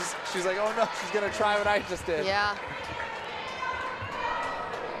like she's like, oh no, she's gonna try what I just did. Yeah.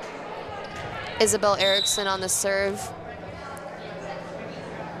 Isabel Erickson on the serve.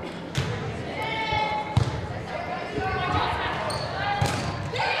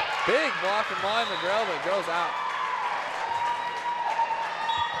 Big block from Molly McGrail, but goes out.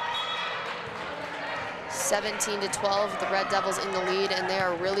 17-12, the Red Devils in the lead, and they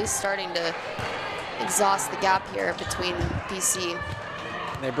are really starting to exhaust the gap here between BC.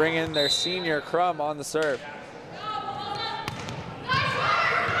 And they bring in their senior Crum on the serve.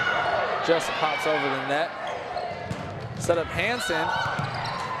 Just pops over the net. Set up Hansen.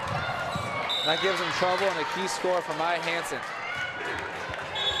 That gives him trouble, and a key score for Maya Hansen.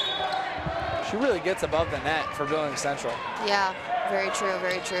 She really gets above the net for Billings Central. Yeah, very true,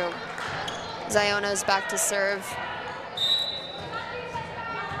 very true. Ziona's back to serve.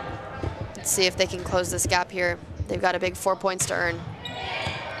 Let's see if they can close this gap here. They've got a big 4 points to earn.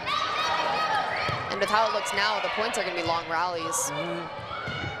 And with how it looks now, the points are going to be long rallies.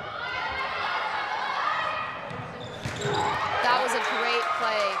 That was a great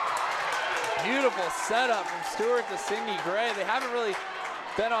play. Beautiful setup from Stewart to Sydney Gray. They haven't really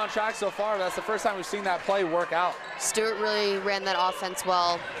been on track so far, but that's the first time we've seen that play work out. Stewart really ran that offense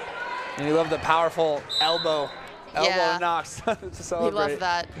well. And you love the powerful elbow knocks to celebrate. We love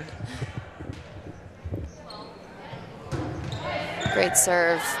that. Great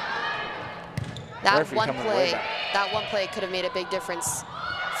serve. That one play could have made a big difference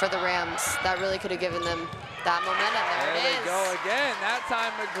for the Rams. That really could have given them that momentum. There it is. They go again. That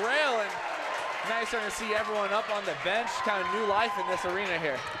time McGrail, and now you're starting to see everyone up on the bench. Kind of new life in this arena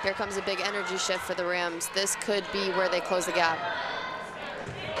here. Here comes a big energy shift for the Rams. This could be where they close the gap.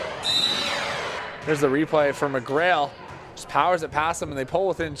 There's the replay for McGrail. Just powers it past them, and they pull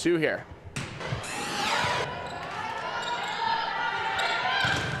within 2 here.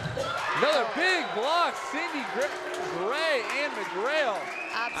 Another big block. Cindy Gray and McGrail.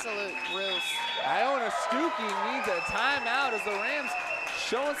 Absolute roof. Iona Stuckey needs a timeout as the Rams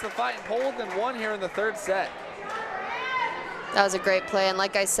show us the fight and pull within 1 here in the 3rd set. That was a great play, and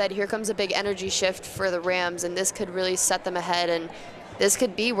like I said, here comes a big energy shift for the Rams, and this could really set them ahead, and this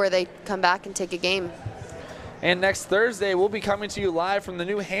could be where they come back and take a game. And next Thursday, we'll be coming to you live from the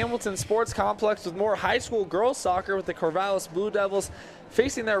new Hamilton Sports Complex with more high school girls soccer with the Corvallis Blue Devils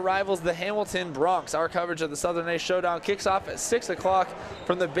facing their rivals, the Hamilton Bronx. Our coverage of the Southern A Showdown kicks off at 6 o'clock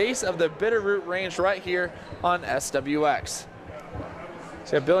from the base of the Bitterroot Range right here on SWX.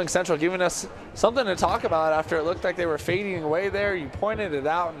 So Billings Central giving us something to talk about after it looked like they were fading away there. You pointed it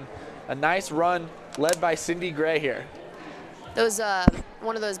out, and a nice run led by Cindy Gray here. Those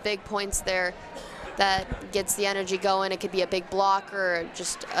one of those big points there that gets the energy going. It could be a big block or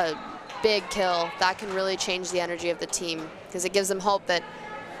just a big kill. That can really change the energy of the team because it gives them hope that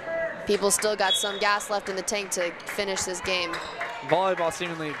people still got some gas left in the tank to finish this game. Volleyball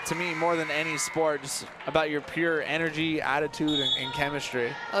seemingly, to me, more than any sport, just about your pure energy, attitude, and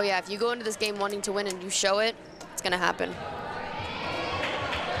chemistry. Oh yeah, if you go into this game wanting to win and you show it, it's gonna happen.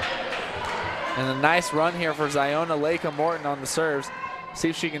 And a nice run here for Ziona Lakem Morton on the serves. See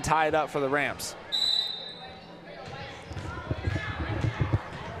if she can tie it up for the Rams.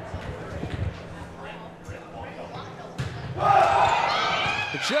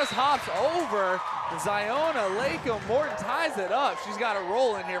 It just hops over. Ziona Lakem Morton ties it up. She's got a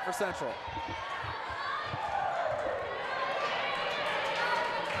roll in here for Central.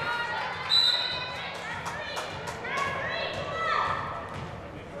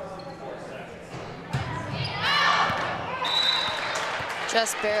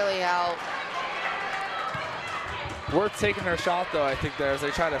 Just barely out. Worth taking her shot, though, I think, there as they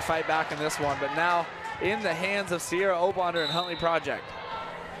try to fight back in this one. But now in the hands of Sierra Obonder and Huntley Project.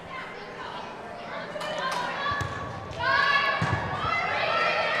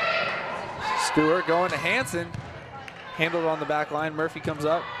 Stewart going to Hanson. Handled on the back line. Murphy comes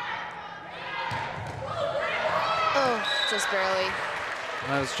up. Oh, just barely.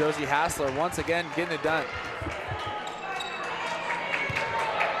 And that was Josie Hassler once again getting it done.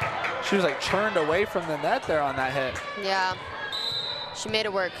 She was like churned away from the net there on that hit. Yeah, she made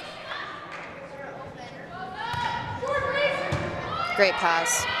it work. Great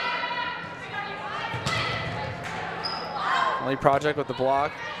pass. Huntley Project with the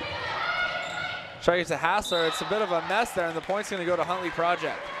block. Try to get to Hassler. It's a bit of a mess there, and the point's going to go to Huntley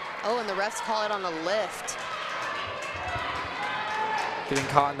Project. Oh, and the refs call it on a lift. Getting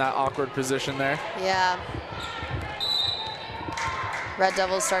caught in that awkward position there. Yeah. Red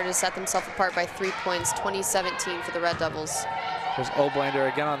Devils started to set themselves apart by 3 points, 20-17 for the Red Devils. There's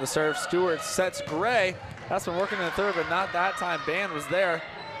Oblander again on the serve. Stewart sets Gray. That's been working in the third, but not that time. Band was there.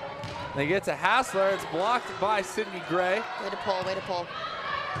 They get to Hassler. It's blocked by Sydney Gray. Way to pull, way to pull.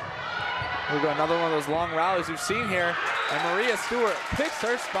 We've got another one of those long rallies we've seen here. And Maria Stewart picks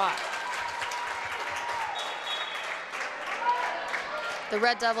her spot. The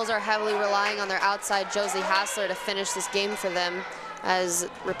Red Devils are heavily relying on their outside Josie Hassler to finish this game for them as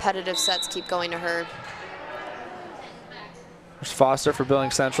repetitive sets keep going to her. There's Foster for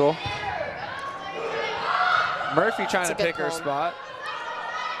Billings Central. Murphy trying to pick her spot.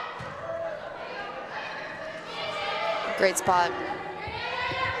 Great spot.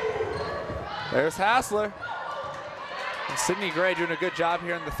 There's Hassler. And Sydney Gray doing a good job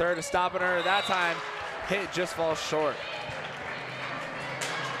here in the third of stopping her. That time, hit just falls short.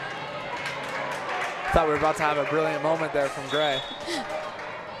 Thought we were about to have a brilliant moment there from Gray.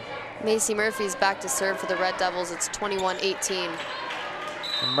 Macy Murphy's back to serve for the Red Devils. It's 21-18.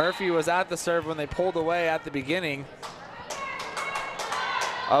 And Murphy was at the serve when they pulled away at the beginning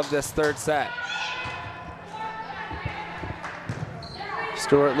of this third set.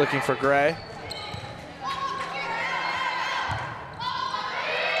 Stewart looking for Gray.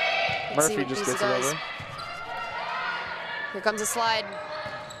 Murphy just gets it over. Here comes a slide.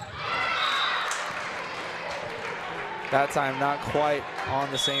 That time not quite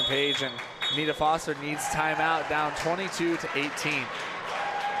on the same page, and Nita Foster needs timeout, down 22-18.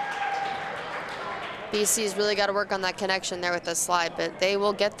 BC's really got to work on that connection there with the slide, but they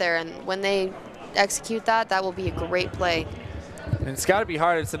will get there, and when they execute that, that will be a great play. And it's got to be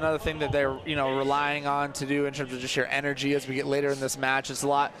hard. It's another thing that they're, relying on to do in terms of just your energy as we get later in this match. It's a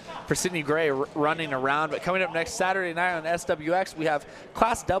lot for Sydney Gray running around. But coming up next Saturday night on SWX, we have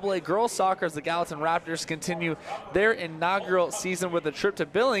Class AA girls soccer as the Gallatin Raptors continue their inaugural season with a trip to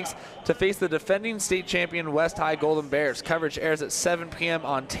Billings to face the defending state champion West High Golden Bears. Coverage airs at 7 p.m.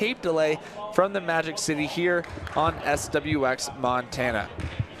 on tape delay from the Magic City here on SWX Montana.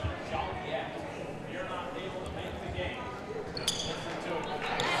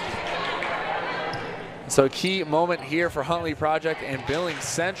 So key moment here for Huntley Project and Billings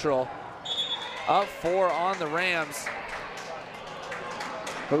Central. Up 4 on the Rams.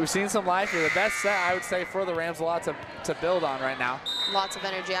 But we've seen some life here. The best set, I would say, for the Rams. A lot to build on right now. Lots of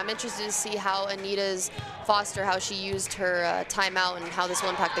energy. I'm interested to see how Anita's Foster, how she used her timeout and how this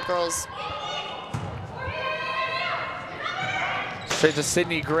will impact the girls. Straight to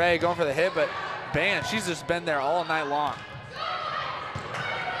Sydney Gray going for the hit, but man, she's just been there all night long.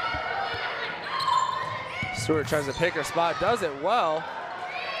 Stewart tries to pick her spot, does it well.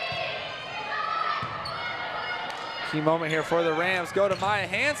 Key moment here for the Rams. Go to Maya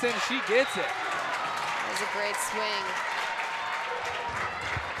Hansen, she gets it. That was a great swing.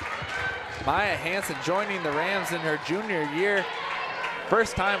 Maya Hansen joining the Rams in her junior year.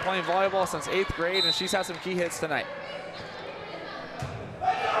 First time playing volleyball since 8th grade, and she's had some key hits tonight.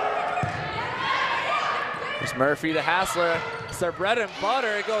 There's Murphy to Hassler. It's their bread and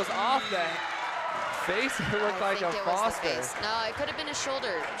butter. It goes off the face. It looked like a Foster. No, it could have been a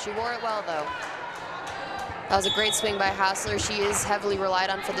shoulder. She wore it well, though. That was a great swing by Hassler. She is heavily relied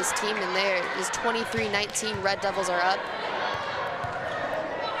on for this team, and there is 23-19. Red Devils are up.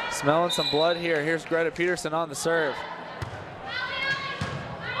 Smelling some blood here. Here's Greta Peterson on the serve.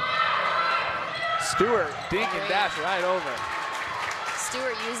 Stewart dink and dash right over.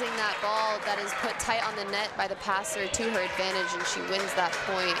 Stewart using that ball that is put tight on the net by the passer to her advantage, and she wins that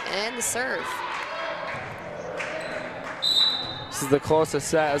point and the serve. This is the closest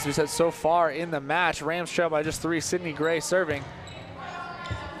set, as we said, so far in the match. Rams trail by just 3. Sydney Gray serving.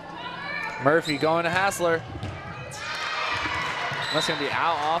 Murphy going to Hassler. That's going to be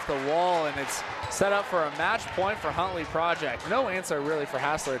out off the wall, and it's set up for a match point for Huntley Project. No answer really for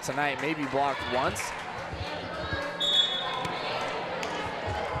Hassler tonight, maybe blocked once.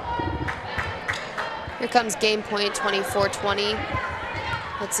 Here comes game point, 24-20.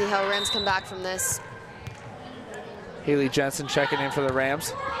 Let's see how Rams come back from this. Haley Jensen checking in for the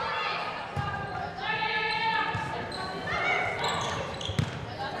Rams.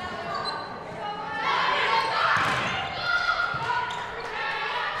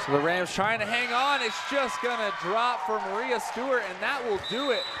 So the Rams trying to hang on. It's just gonna drop for Maria Stewart, and that will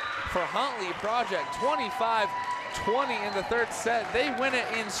do it for Huntley Project. 25-20 in the third set. They win it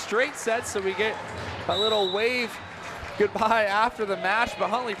in straight sets, so we get a little wave goodbye after the match,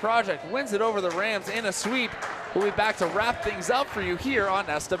 but Huntley Project wins it over the Rams in a sweep. We'll be back to wrap things up for you here on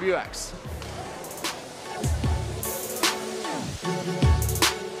SWX.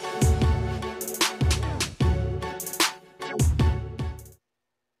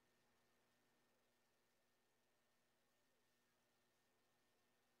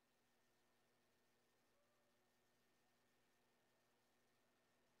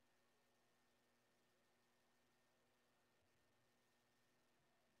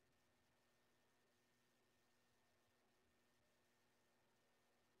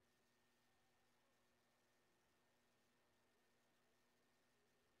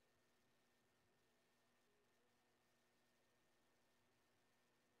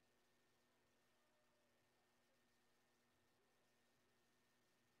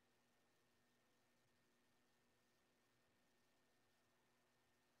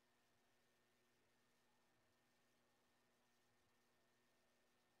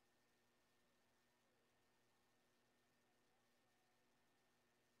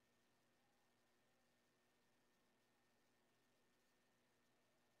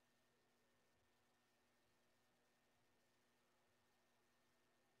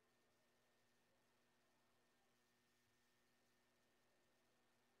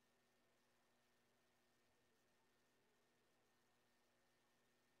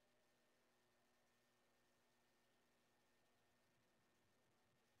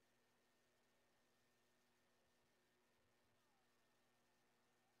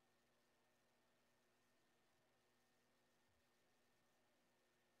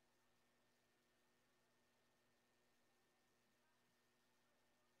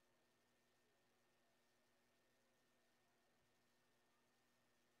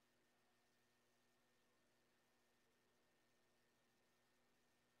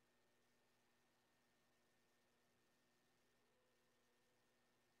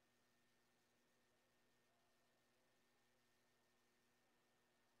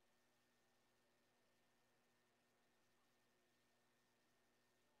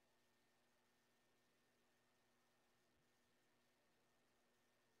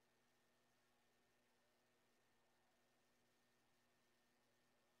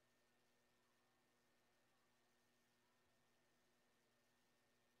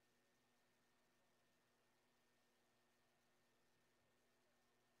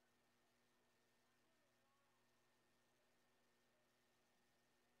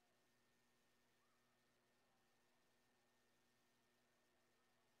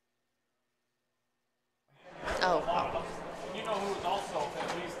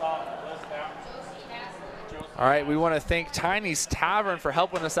 All right, we want to thank Tiny's Tavern for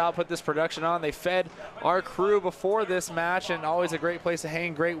helping us out, put this production on. They fed our crew before this match, and always a great place to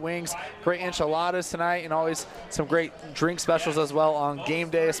hang, great wings, great enchiladas tonight, and always some great drink specials as well on game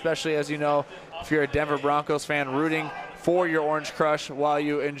day, especially, as you know, if you're a Denver Broncos fan, rooting for your Orange Crush while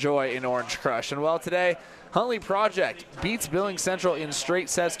you enjoy an Orange Crush. And well, today, Huntley Project beats Billings Central in straight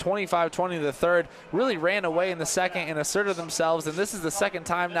sets, 25-20 in the third, really ran away in the second and asserted themselves, and this is the second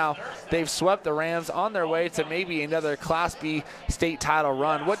time now they've swept the Rams on their way to maybe another Class B state title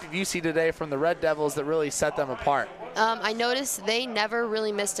run. What did you see today from the Red Devils that really set them apart? I noticed they never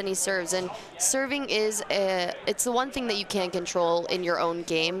really missed any serves, and serving is it's the one thing that you can't control in your own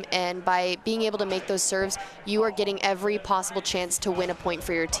game, and by being able to make those serves, you are getting every possible chance to win a point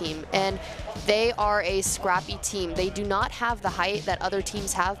for your team. And they are a scrappy team. They do not have the height that other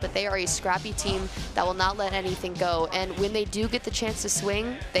teams have, but they are a scrappy team that will not let anything go. And when they do get the chance to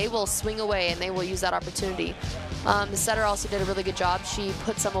swing, they will swing away and they will use that opportunity. The setter also did a really good job. She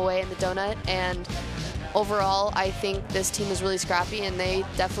put some away in the donut, and overall, I think this team is really scrappy, and they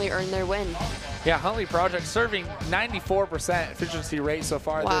definitely earned their win. Yeah, Huntley Project serving 94% efficiency rate so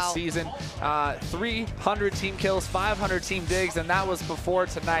far this season. 300 team kills, 500 team digs, and that was before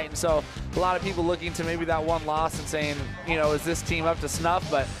tonight. And so a lot of people looking to maybe that one loss and saying, you know, is this team up to snuff?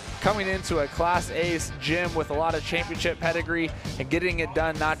 But coming into a Class A gym with a lot of championship pedigree and getting it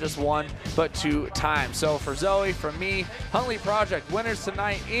done not just one, but 2 times. So for Zoe, for me, Huntley Project winners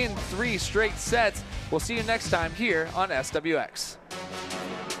tonight in 3 straight sets. We'll see you next time here on SWX.